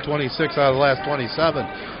closing in on 26 out of the last 27.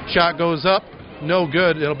 Shot goes up, no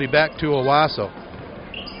good. It'll be back to Owasso.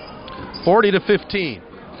 40-15.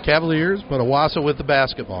 Cavaliers, but Owasso with the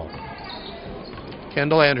basketball.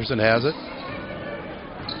 Kendall Anderson has it.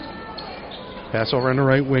 Pass over on the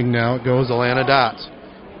right wing now. It goes Alana Dots.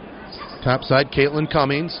 Top side, Caitlin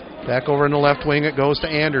Cummings. Back over in the left wing, it goes to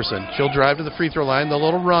Anderson. She'll drive to the free throw line. The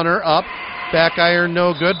little runner up. Back iron,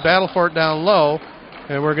 no good. Battle for it down low.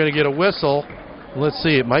 And we're going to get a whistle. Let's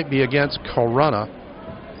see, it might be against Corunna.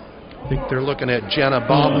 I think they're looking at Jenna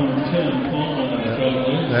Bauman.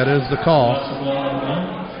 That is the call.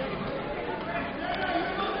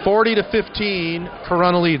 40-15,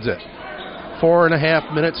 Corunna leads it.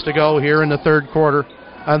 4.5 minutes to go here in the third quarter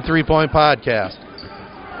on 3 Point Podcast.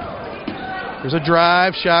 There's a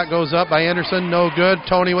drive. Shot goes up by Anderson. No good.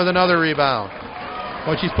 Tony with another rebound.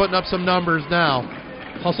 Well, she's putting up some numbers now.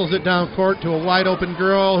 Hustles it down court to a wide open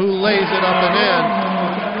girl who lays it up and in.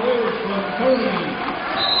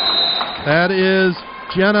 That is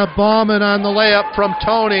Jenna Bauman on the layup from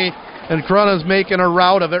Tony. And Corunna's making a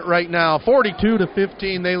rout of it right now.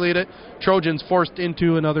 42-15, they lead it. Trojans forced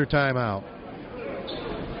into another timeout.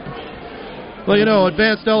 Well, you know,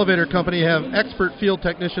 Advanced Elevator Company have expert field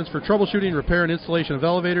technicians for troubleshooting, repair, and installation of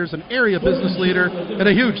elevators, an area business leader, and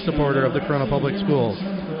a huge supporter of the Corunna Public Schools.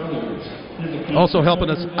 Also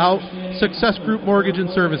helping us out, Success Group Mortgage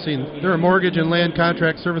and Servicing. They're a mortgage and land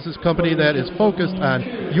contract services company that is focused on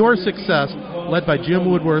your success led by Jim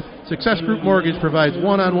Woodworth, Success Group Mortgage provides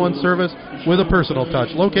one-on-one service with a personal touch.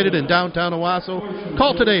 Located in downtown Owasso,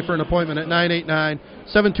 call today for an appointment at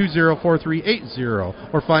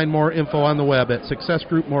 989-720-4380 or find more info on the web at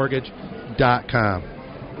successgroupmortgage.com.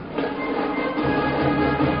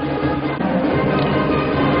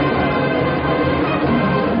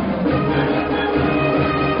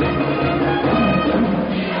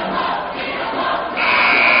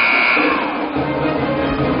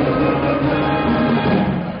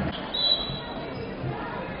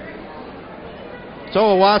 So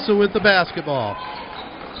Owasso with the basketball.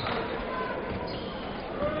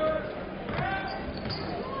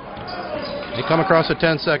 They come across the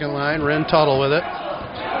 10-second line. Ren Tuttle with it.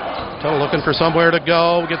 Tuttle looking for somewhere to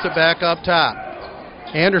go. Gets it back up top.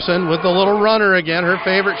 Anderson with the little runner again. Her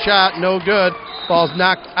favorite shot. No good. Ball's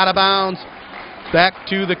knocked out of bounds. Back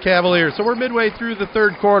to the Cavaliers. So we're midway through the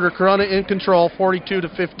third quarter. Corunna in control,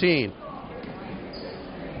 42-15.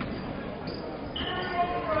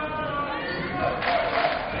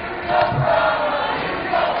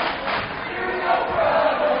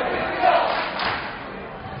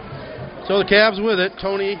 So the Cavs with it.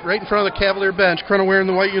 Tony right in front of the Cavalier bench. Corunna wearing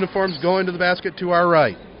the white uniforms going to the basket to our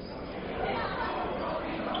right.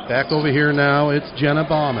 Back over here now, it's Jenna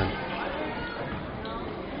Bauman.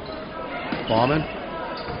 Bauman.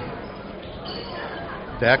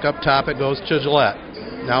 Back up top, it goes to Gillette.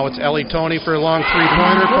 Now it's Ellie Tony for a long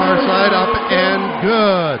three-pointer, far side, up and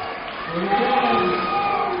good.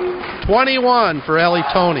 21 for Ellie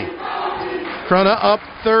Tony. Corunna up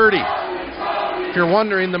 30. If you're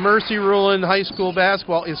wondering, the mercy rule in high school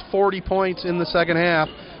basketball is 40 points in the second half.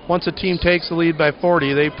 Once a team takes the lead by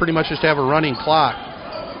 40, they pretty much just have a running clock.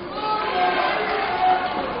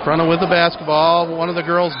 Corunna with the basketball. One of the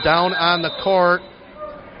girls down on the court.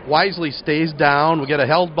 Wisely stays down. We get a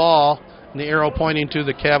held ball, and the arrow pointing to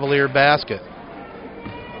the Cavalier basket.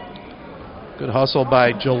 Good hustle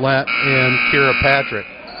by Gillette and Kira Patrick.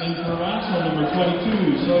 And for Owasso, number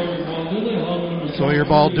 22, Sawyer Baldooley, along with number Sawyer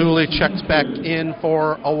Baldooley checks back in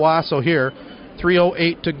for Owasso here.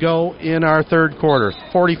 3:08 to go in our third quarter.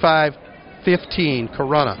 45-15,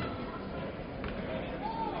 Corunna.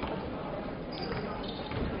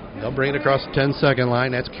 They'll bring it across the 10-second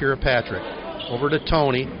line. That's Kira Patrick. Over to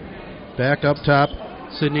Tony. Back up top,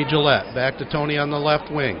 Sydney Gillette. Back to Tony on the left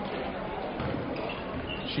wing.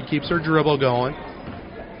 She keeps her dribble going.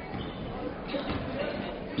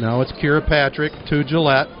 Now it's Kira Patrick to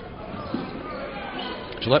Gillette.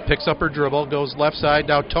 Gillette picks up her dribble, goes left side.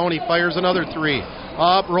 Now Tony fires another three.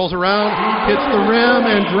 Up, rolls around, hits the rim,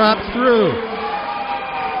 and drops through.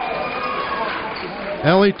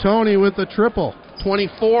 Ellie Tony with the triple.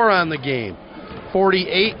 24 on the game.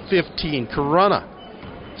 48-15, Corunna.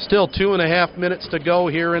 Still 2.5 minutes to go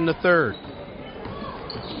here in the third.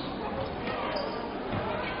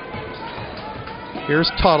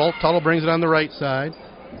 Here's Tuttle. Tuttle brings it on the right side.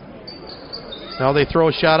 Now they throw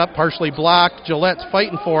a shot up, partially blocked. Gillette's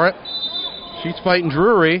fighting for it. She's fighting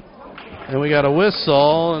Drury. And we got a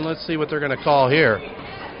whistle, and let's see what they're going to call here.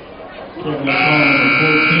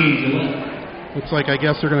 Looks like I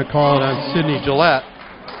guess they're going to call it on Sydney Gillette.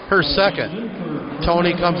 Her second.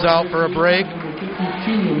 Tony comes out for a break.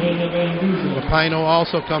 Lapino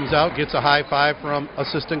also comes out, gets a high five from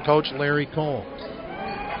assistant coach Larry Cole.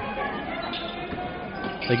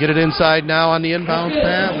 They get it inside now on the inbounds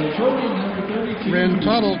pass. Ren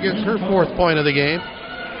Tuttle gets her fourth point of the game.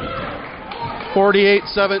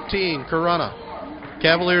 48-17, Corunna.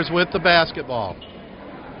 Cavaliers with the basketball.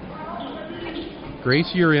 Grace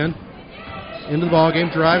Urian into the ball game,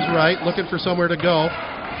 drives right, looking for somewhere to go.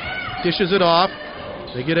 Dishes it off.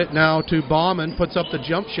 They get it now to Bauman, puts up the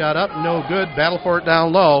jump shot up, no good. Battle for it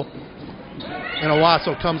down low. And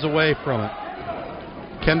Owasso comes away from it.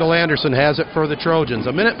 Kendall Anderson has it for the Trojans.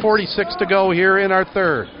 1:46 to go here in our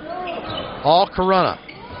third. All Corunna.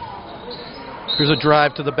 Here's a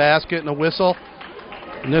drive to the basket and a whistle.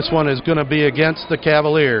 And this one is going to be against the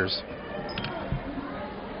Cavaliers.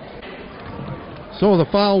 So the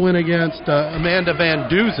foul went against Amanda Van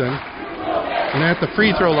Duzen. And at the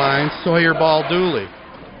free throw line, Sawyer Baldooley.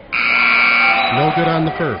 No good on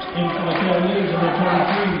the first.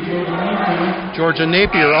 Georgia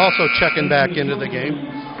Napier also checking back into the game.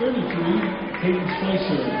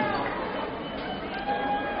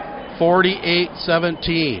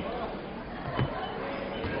 48-17.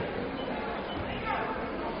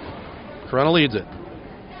 Corunna leads it.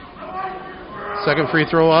 Second free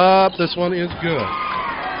throw up. This one is good.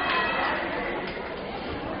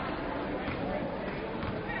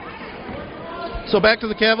 So back to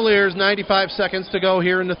the Cavaliers, 95 seconds to go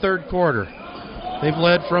here in the third quarter. They've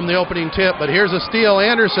led from the opening tip, but here's a steal.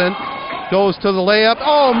 Anderson goes to the layup.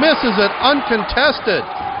 Oh, misses it, uncontested.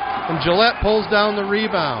 And Gillette pulls down the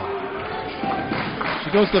rebound.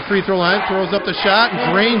 She goes to the free throw line, throws up the shot,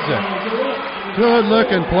 and drains it.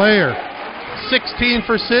 Good-looking player. 16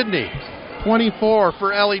 for Sydney, 24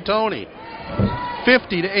 for Ellie Tony.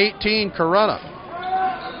 50-18 Corunna.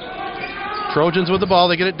 Trojans with the ball.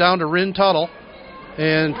 They get it down to Rin Tuttle.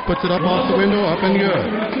 And puts it up off the window, up and good.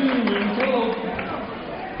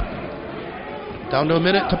 Down to a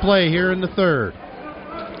minute to play here in the third.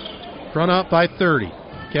 Corunna up by 30.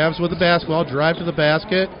 Cavs with the basketball, drive to the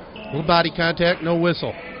basket. Little body contact, no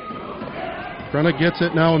whistle. Corunna gets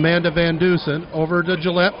it now. Amanda Van Dusen over to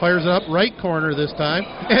Gillette, fires it up right corner this time,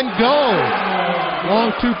 and goes.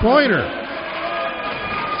 Long two-pointer.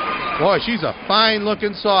 Boy, she's a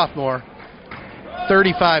fine-looking sophomore.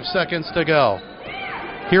 35 seconds to go.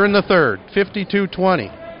 Here in the third, 52-20.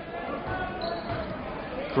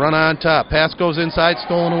 Corunna on top. Pass goes inside,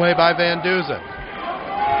 stolen away by Van Dusen.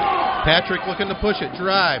 Patrick looking to push it,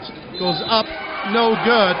 drives, goes up, no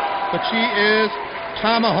good, but she is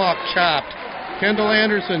tomahawk chopped. Kendall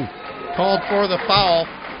Anderson called for the foul.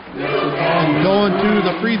 And going to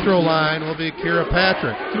the free throw line will be Kira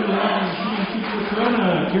Patrick.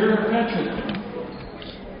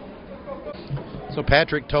 So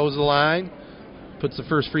Patrick toes the line, puts the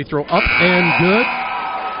first free throw up and good.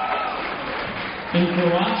 And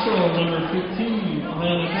Colosso, number 15,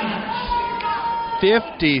 Atlanta Hatch.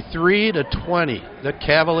 53-20, the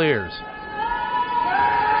Cavaliers.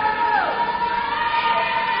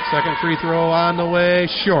 Second free throw on the way,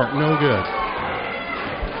 short, no good.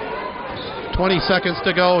 20 seconds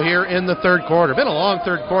to go here in the third quarter. Been a long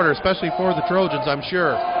third quarter, especially for the Trojans, I'm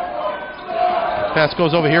sure. Pass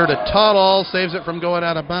goes over here to Tuttle, saves it from going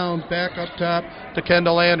out of bounds, back up top to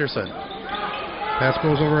Kendall Anderson. Pass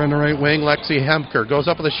goes over on the right wing, Lexi Hemker goes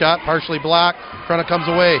up with a shot, partially blocked. Corunna comes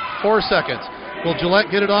away, 4 seconds. Will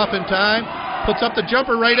Gillette get it off in time? Puts up the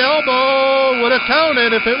jumper, right elbow, would have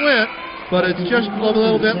counted if it went, but it's just a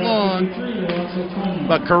little bit long.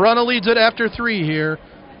 But Corunna leads it after 3 here,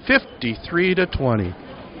 53-20.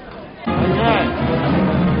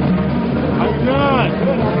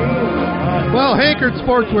 Well, Hankard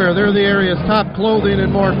Sportswear, they're the area's top clothing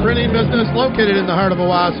and more printing business located in the heart of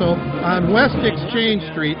Owasso on West Exchange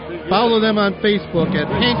Street. Follow them on Facebook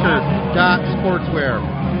at hankard.sportswear.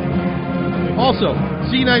 Also,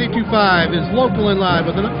 Z92.5 is local and live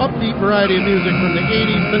with an upbeat variety of music from the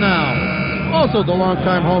 80s to now. Also, the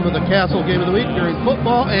longtime home of the Castle Game of the Week during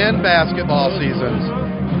football and basketball seasons.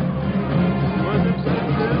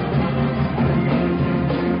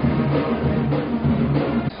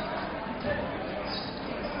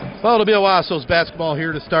 Well, it'll be Owasso's basketball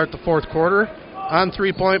here to start the fourth quarter. On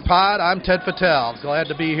 3 Point Pod, I'm Ted Fattel. Glad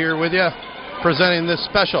to be here with you, presenting this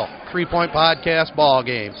special 3 Point Podcast ball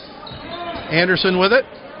game. Anderson with it.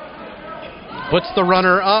 Puts the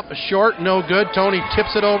runner up, short, no good. Tony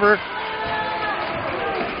tips it over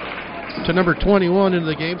to number 21 into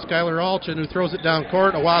the game, Skylar Alchin, who throws it down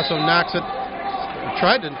court. Owasso knocks it.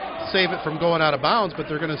 Tried to save it from going out of bounds, but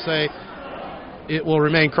they're going to say it will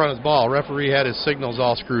remain Corunna's ball. Referee had his signals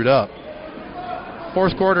all screwed up.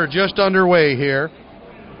 Fourth quarter just underway here.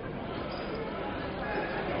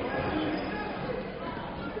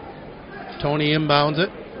 Tony inbounds it.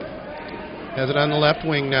 Has it on the left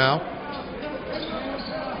wing now.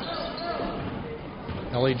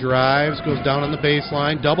 Ellie drives, goes down on the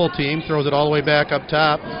baseline, double team, throws it all the way back up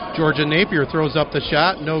top. Georgia Napier throws up the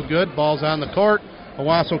shot, no good. Ball's on the court.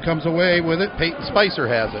 Owasso comes away with it. Peyton Spicer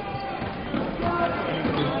has it.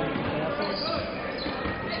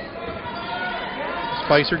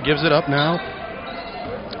 Spicer gives it up now.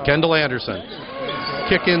 Kendall Anderson.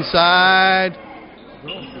 Kick inside.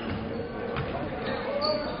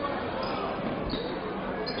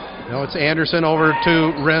 No, it's Anderson over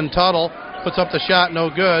to Ren Tuttle. Puts up the shot, no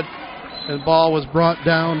good. And the ball was brought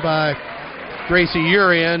down by Gracie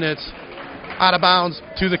Urian. It's out of bounds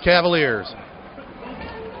to the Cavaliers.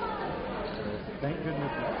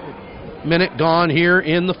 Minute gone here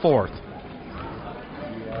in the fourth.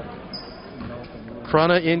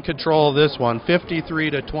 Corunna in control of this one,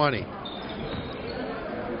 53-20.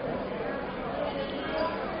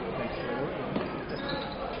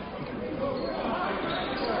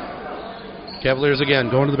 Cavaliers again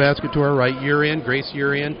going to the basket to our right. Urian, Grace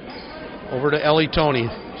Urian, over to Ellie Tony.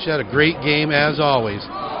 She had a great game as always.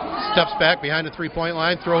 Steps back behind the three-point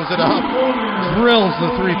line, throws it up, drills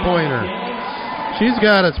the three-pointer. She's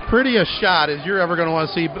got as pretty a shot as you're ever going to want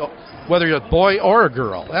to see, whether you're a boy or a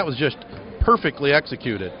girl. That was just perfectly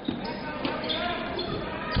executed.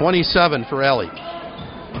 27 for Ellie.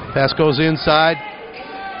 Pass goes inside.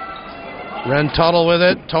 Ren Tuttle with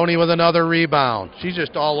it. Tony with another rebound. She's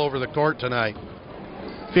just all over the court tonight.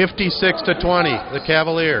 56-20, the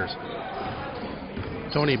Cavaliers.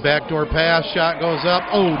 Tony backdoor pass. Shot goes up.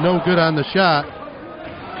 Oh, no good on the shot.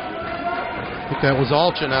 I think that was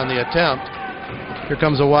Alchin on the attempt. Here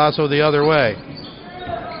comes Owasso the other way.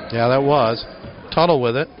 Yeah, that was. Tuttle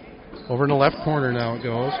with it. Over in the left corner now it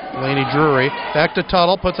goes. Laney Drury. Back to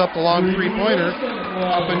Tuttle. Puts up the long three-pointer.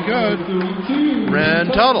 Up and good. Ren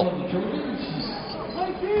Tuttle.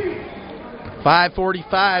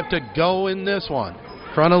 5:45 to go in this one.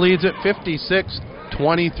 Corunna leads at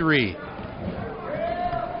 56-23.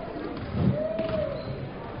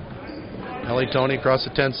 Ellie Tony across the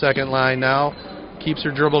 10-second line now. Keeps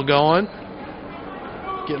her dribble going.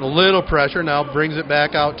 Getting a little pressure now. Brings it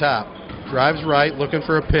back out top. Drives right, looking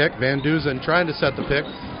for a pick. Van Duzen trying to set the pick.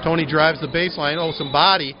 Tony drives the baseline. Oh, some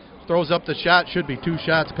body. Throws up the shot. Should be 2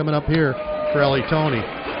 shots coming up here for Ellie Tony.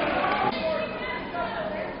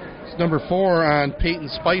 It's number 4 on Peyton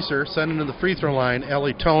Spicer, sending to the free throw line,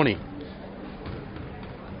 Ellie Tony.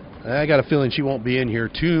 I got a feeling she won't be in here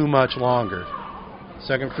too much longer. The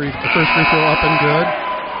first free throw up and good.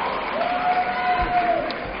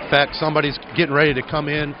 In fact, somebody's getting ready to come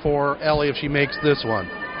in for Ellie if she makes this one.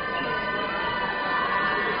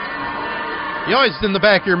 You always, in the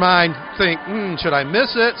back of your mind, think, should I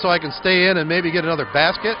miss it so I can stay in and maybe get another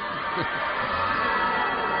basket?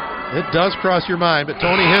 It does cross your mind, but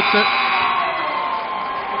Tony hits it.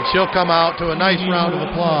 And she'll come out to a nice round of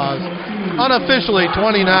applause. Unofficially,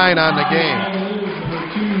 29 on the game.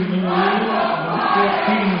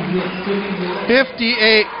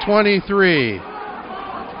 58-23.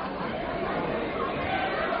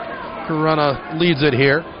 Corunna leads it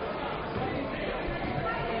here.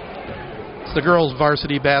 It's the girls'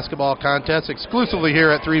 varsity basketball contest exclusively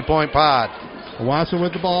here at 3 Point Pod. Owasso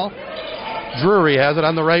with the ball. Drury has it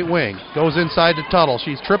on the right wing. Goes inside to Tuttle.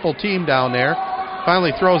 She's triple teamed down there.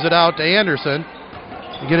 Finally throws it out to Anderson.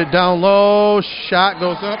 Get it down low. Shot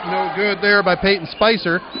goes up. No good there by Peyton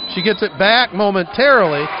Spicer. She gets it back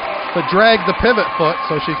momentarily, but dragged the pivot foot,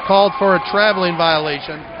 so she's called for a traveling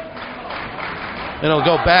violation. And it'll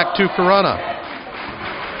go back to Corunna.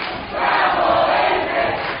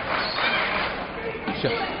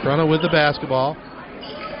 Corunna with the basketball.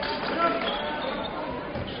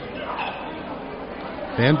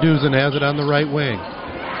 Van Duzen has it on the right wing.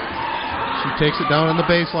 She takes it down on the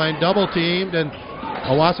baseline, double teamed, and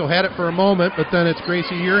Owasso had it for a moment, but then it's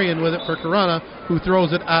Gracie Urian with it for Corunna, who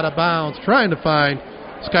throws it out of bounds, trying to find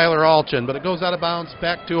Skylar Alchin, but it goes out of bounds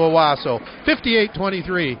back to Owasso.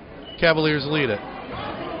 58-23, Cavaliers lead it.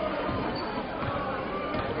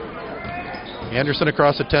 Anderson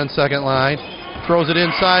across the 10-second line. Throws it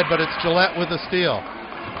inside, but it's Gillette with the steal.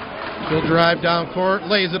 She'll drive down court,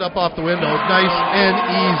 lays it up off the window. Nice and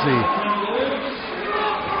easy.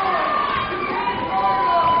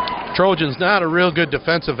 Trojans not a real good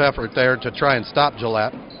defensive effort there to try and stop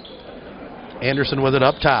Gillette. Anderson with it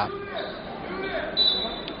up top.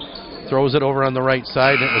 Throws it over on the right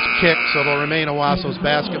side, and it was kicked, so it'll remain Owasso's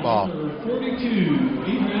basketball.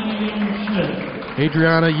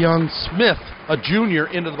 Adriana Young-Smith, a junior,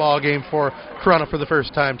 into the ball game for Corunna for the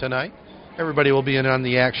first time tonight. Everybody will be in on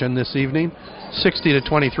the action this evening.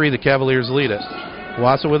 60-23, the Cavaliers lead it.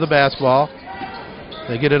 Owasso with the basketball.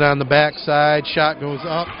 They get it on the backside. Shot goes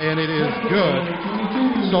up, and it is good.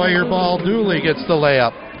 Sawyer Ball-Dooley gets the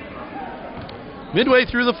layup. Midway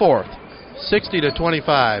through the fourth,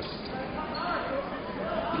 60-25.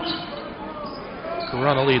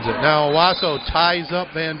 Corunna leads it. Now Owasso ties up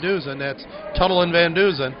Van Duzen. That's Tuttle and Van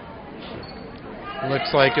Duzen.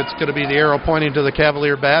 Looks like it's going to be the arrow pointing to the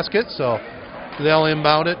Cavalier basket, so they'll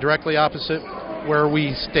inbound it directly opposite where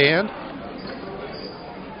we stand.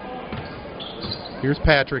 Here's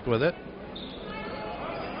Patrick with it.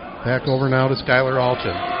 Back over now to Skylar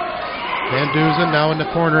Alchin. Van Duzen now in the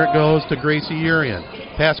corner it goes to Gracie Urian.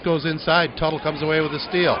 Pass goes inside. Tuttle comes away with a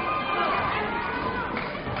steal.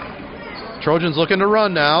 Trojans looking to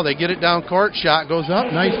run now. They get it down court. Shot goes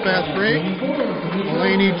up. Nice fast break.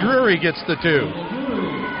 Laney Drury gets the 2.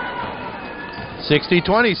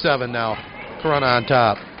 60-27 now. Corunna on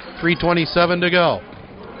top. 3:27 to go.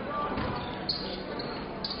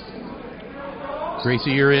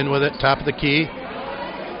 Gracie Urian with it. Top of the key.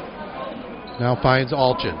 Now finds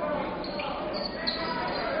Alchin.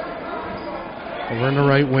 Over in the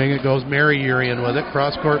right wing it goes Mary Urian with it.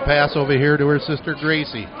 Cross-court pass over here to her sister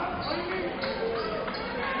Gracie.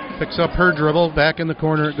 Picks up her dribble. Back in the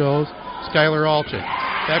corner it goes. Skylar Alchin.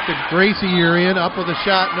 Back to Gracie Urian. Up with a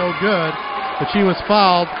shot. No good. But she was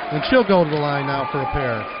fouled. And she'll go to the line now for a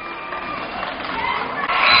pair.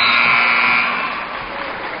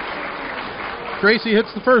 Gracie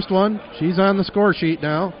hits the first one. She's on the score sheet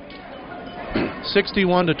now.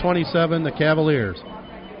 61-27, the Cavaliers.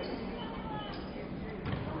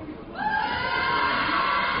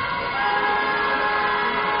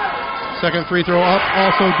 Second free throw up,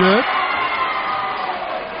 also good.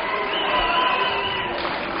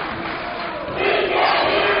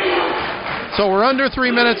 So we're under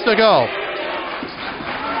 3 minutes to go.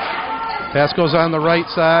 Pass goes on the right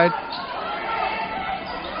side.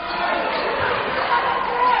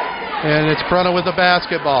 And it's Corunna with the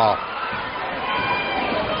basketball.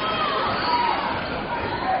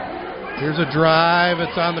 Here's a drive.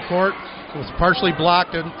 It's on the court. It was partially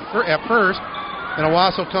blocked at first. And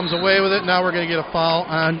Owasso comes away with it. Now we're going to get a foul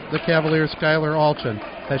on the Cavaliers, Skylar Alchin.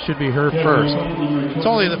 That should be her first. It's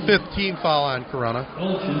only the 5th team foul on Corunna.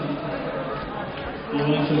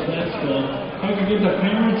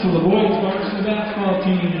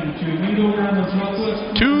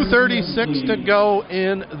 2:36 to go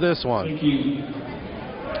in this one.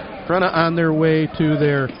 Corunna on their way to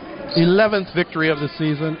their 11th victory of the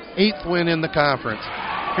season, 8th win in the conference.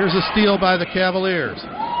 Here's a steal by the Cavaliers.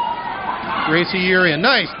 Gracie Urian,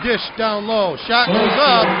 nice dish down low. Shot goes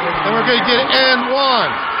up, and we're going to get it and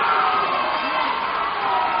one.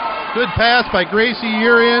 Good pass by Gracie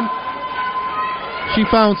Urian. She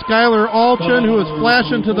found Skylar Alchin, who was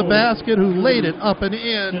flashing to the basket, who laid it up and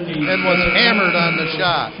in and was hammered on the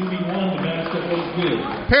shot.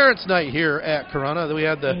 Parents' night here at Corunna. We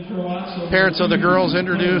had the parents of the girls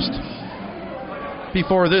introduced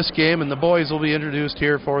before this game, and the boys will be introduced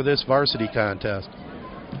here for this varsity contest.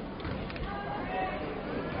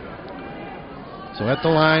 So at the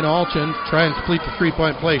line, Alchin trying to complete the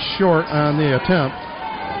three-point play, short on the attempt.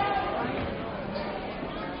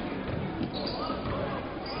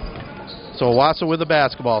 So Owasso with the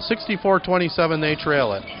basketball. 64-27, they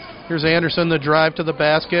trail it. Here's Anderson, the drive to the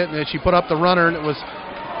basket, and she put up the runner, and it was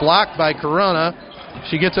blocked by Corunna.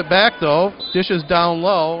 She gets it back, though. Dishes down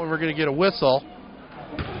low, and we're going to get a whistle.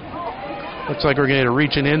 Looks like we're going to get a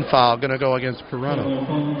reaching-in foul. Going to go against Corunna.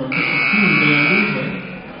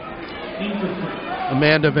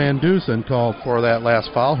 Amanda Van Dusen called for that last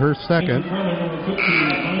foul, her second.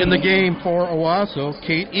 In the game for Owasso,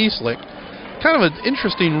 Kate Eastlick. Kind of an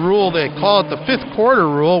interesting rule. They call it the 5th quarter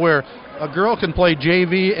rule, where a girl can play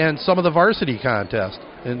JV and some of the varsity contests.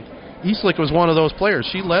 And Eastlick was one of those players.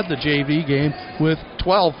 She led the JV game with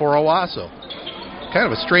 12 for Owasso. Kind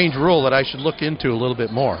of a strange rule that I should look into a little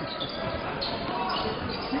bit more.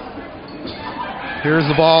 Here's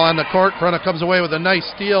the ball on the court. Corunna comes away with a nice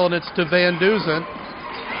steal, and it's to Van Dusen.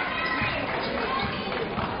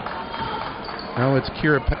 Now it's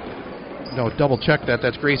Kira. No, double check that.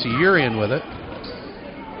 That's Gracie Urian with it.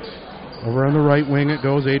 Over on the right wing it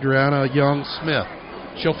goes, Adriana Young-Smith.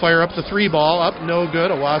 She'll fire up the 3 ball. Up, no good.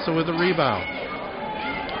 Owasso with the rebound.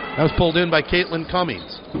 That was pulled in by Caitlin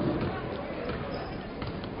Cummings.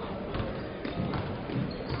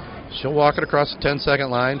 She'll walk it across the 10-second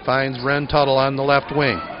line. Finds Ren Tuttle on the left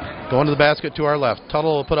wing. Going to the basket to our left.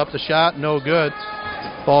 Tuttle will put up the shot. No good.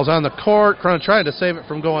 Ball's on the court. Corunna trying to save it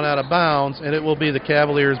from going out of bounds, and it will be the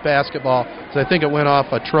Cavaliers basketball. So I think it went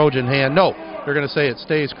off a Trojan hand. No, they're going to say it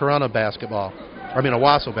stays Corunna basketball.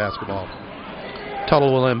 Owasso basketball.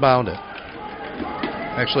 Tuttle will inbound it.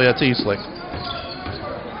 Actually, that's Eastlick.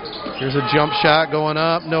 Here's a jump shot going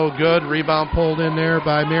up. No good. Rebound pulled in there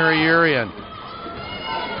by Mary Urian.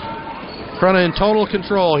 Corunna in total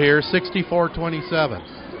control here, 64-27.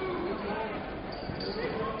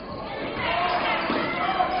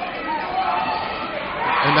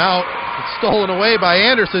 And now it's stolen away by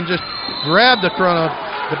Anderson. Just grabbed the Corunna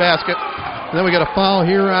the basket. And then we got a foul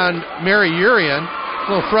here on Mary Urian. A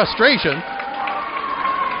little frustration.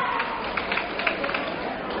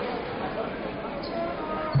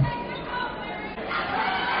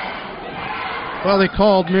 Well, they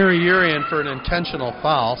called Mary Urian for an intentional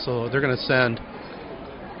foul, so they're going to send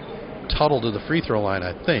Tuttle to the free throw line,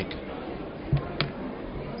 I think.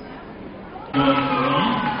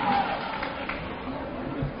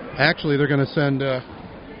 Actually, they're going to send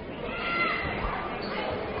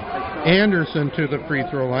Anderson to the free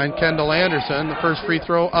throw line. Kendall Anderson, the first free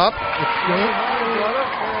throw up. It's good.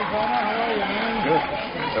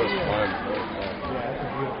 That was fun.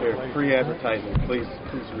 Here, free advertising. Please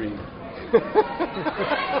read.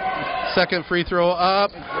 Second free throw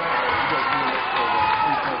up.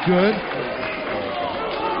 Good.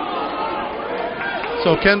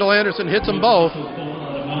 So Kendall Anderson hits them both.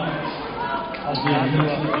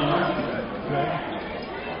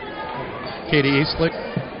 Katie Eastlick.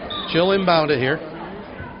 She'll inbound it here.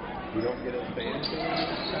 You don't get a fan?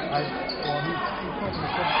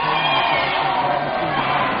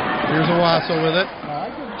 Here's Owasso with it. I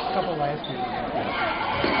did a couple last year.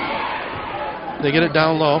 They get it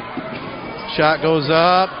down low. Shot goes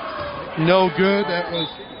up. No good. That was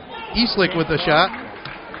Eastlick with the shot.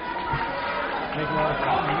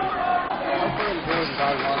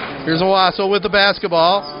 Here's Owasso with the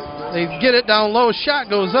basketball. They get it down low. Shot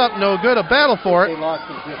goes up. No good. A battle for it.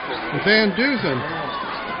 Van Dusen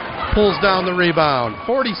pulls down the rebound.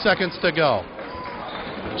 40 seconds to go.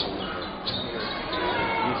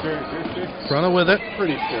 Corunna with it.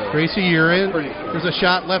 Pretty sure. Gracie Urian. Pretty sure. There's a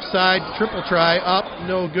shot left side. Triple try. Up.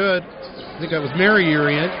 No good. I think that was Mary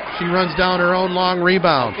Urian. She runs down her own long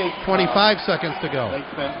rebound. 25 seconds to go.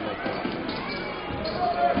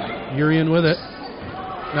 Urian with it.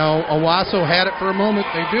 Now Owasso had it for a moment.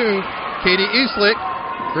 They do. Katie Eastlick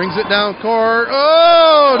brings it down court.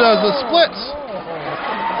 Oh, does the splits.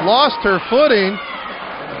 Lost her footing.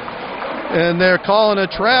 And they're calling a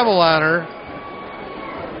travel on her.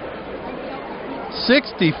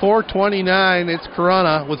 64-29. It's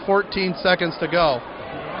Corunna with 14 seconds to go.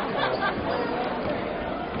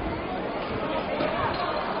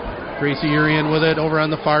 Gracie Urian with it over on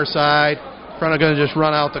the far side. Corunna going to just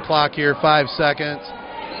run out the clock here. 5 seconds.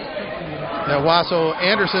 Now Owasso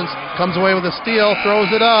Anderson comes away with a steal,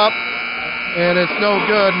 throws it up, and it's no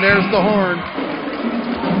good. And there's the horn.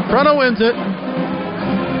 Corunna wins it.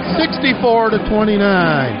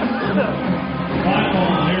 64-29.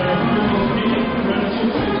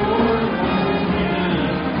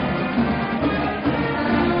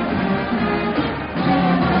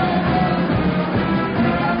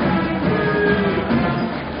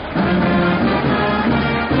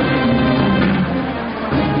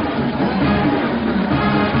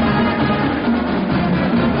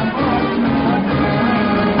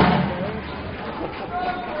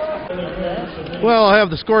 Well, I'll have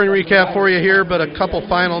the scoring recap for you here, but a couple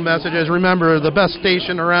final messages. Remember, the best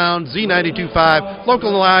station around, Z92.5, local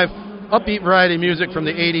and live, upbeat variety music from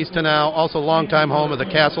the 80s to now, also longtime home of the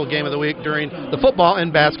Castle Game of the Week during the football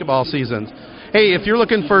and basketball seasons. Hey, if you're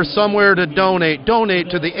looking for somewhere to donate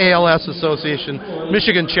to the ALS Association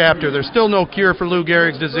Michigan chapter. There's still no cure for Lou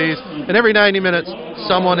Gehrig's disease, and every 90 minutes,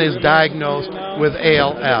 someone is diagnosed with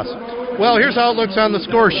ALS. Well, here's how it looks on the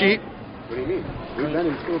score sheet. What do you mean? We've been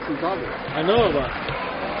in school since August. I know about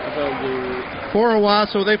For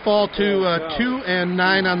Owasso, they fall to 2-9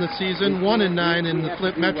 on the season, 1-9 in the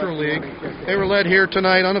Flint Metro League. They were led here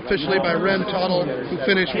tonight unofficially by Ren Tuttle, who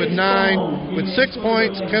finished with 9, with 6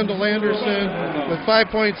 points. Kendall Anderson with 5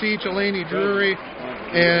 points each. Elaney Drury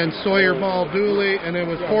and Sawyer Ball Dooley, and it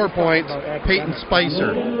was 4 points. Peyton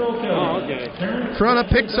Spicer. Corunna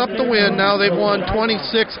picks up the win. Now they've won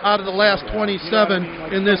 26 out of the last 27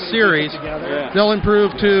 in this series. They'll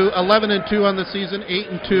improve to 11-2 on the season,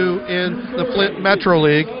 8-2 in the Flint Metro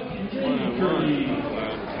League.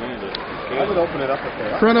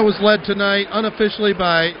 Corunna was led tonight unofficially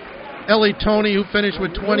by Ellie Toney, who finished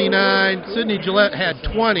with 29. Sydney Gillette had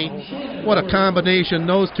 20. What a combination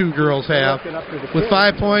those two girls have. With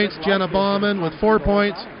 5 points, Jenna Bauman with 4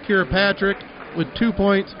 points, Kira Patrick with 2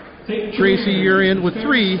 points, Gracie Urian with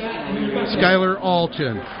 3, Skylar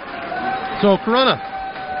Alchin. So Corunna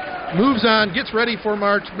moves on, gets ready for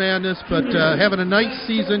March Madness, but having a nice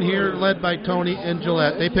season here led by Toney and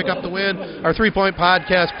Gillette. They pick up the win. Our 3-point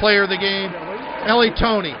podcast player of the game, Ellie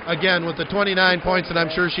Toney, again with the 29 points, and I'm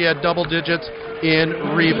sure she had double digits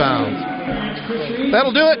in rebounds.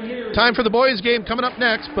 That'll do it. Time for the boys' game coming up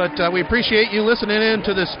next, but we appreciate you listening in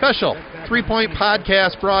to this special 3-point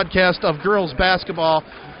podcast broadcast of girls basketball.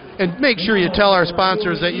 And make sure you tell our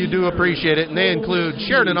sponsors that you do appreciate it, and they include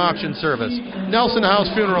Sheridan Auction Service, Nelson House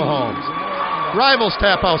Funeral Homes, Rivals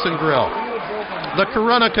Tap House and Grill, the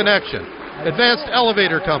Corunna Connection, Advanced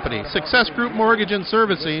Elevator Company, Success Group Mortgage and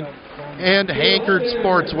Servicing, and Hankard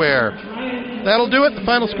Sportswear. That'll do it. The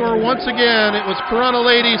final score once again, it was Corunna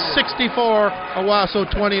Ladies 64, Owasso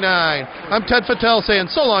 29. I'm Ted Fattel saying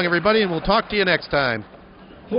so long, everybody, and we'll talk to you next time.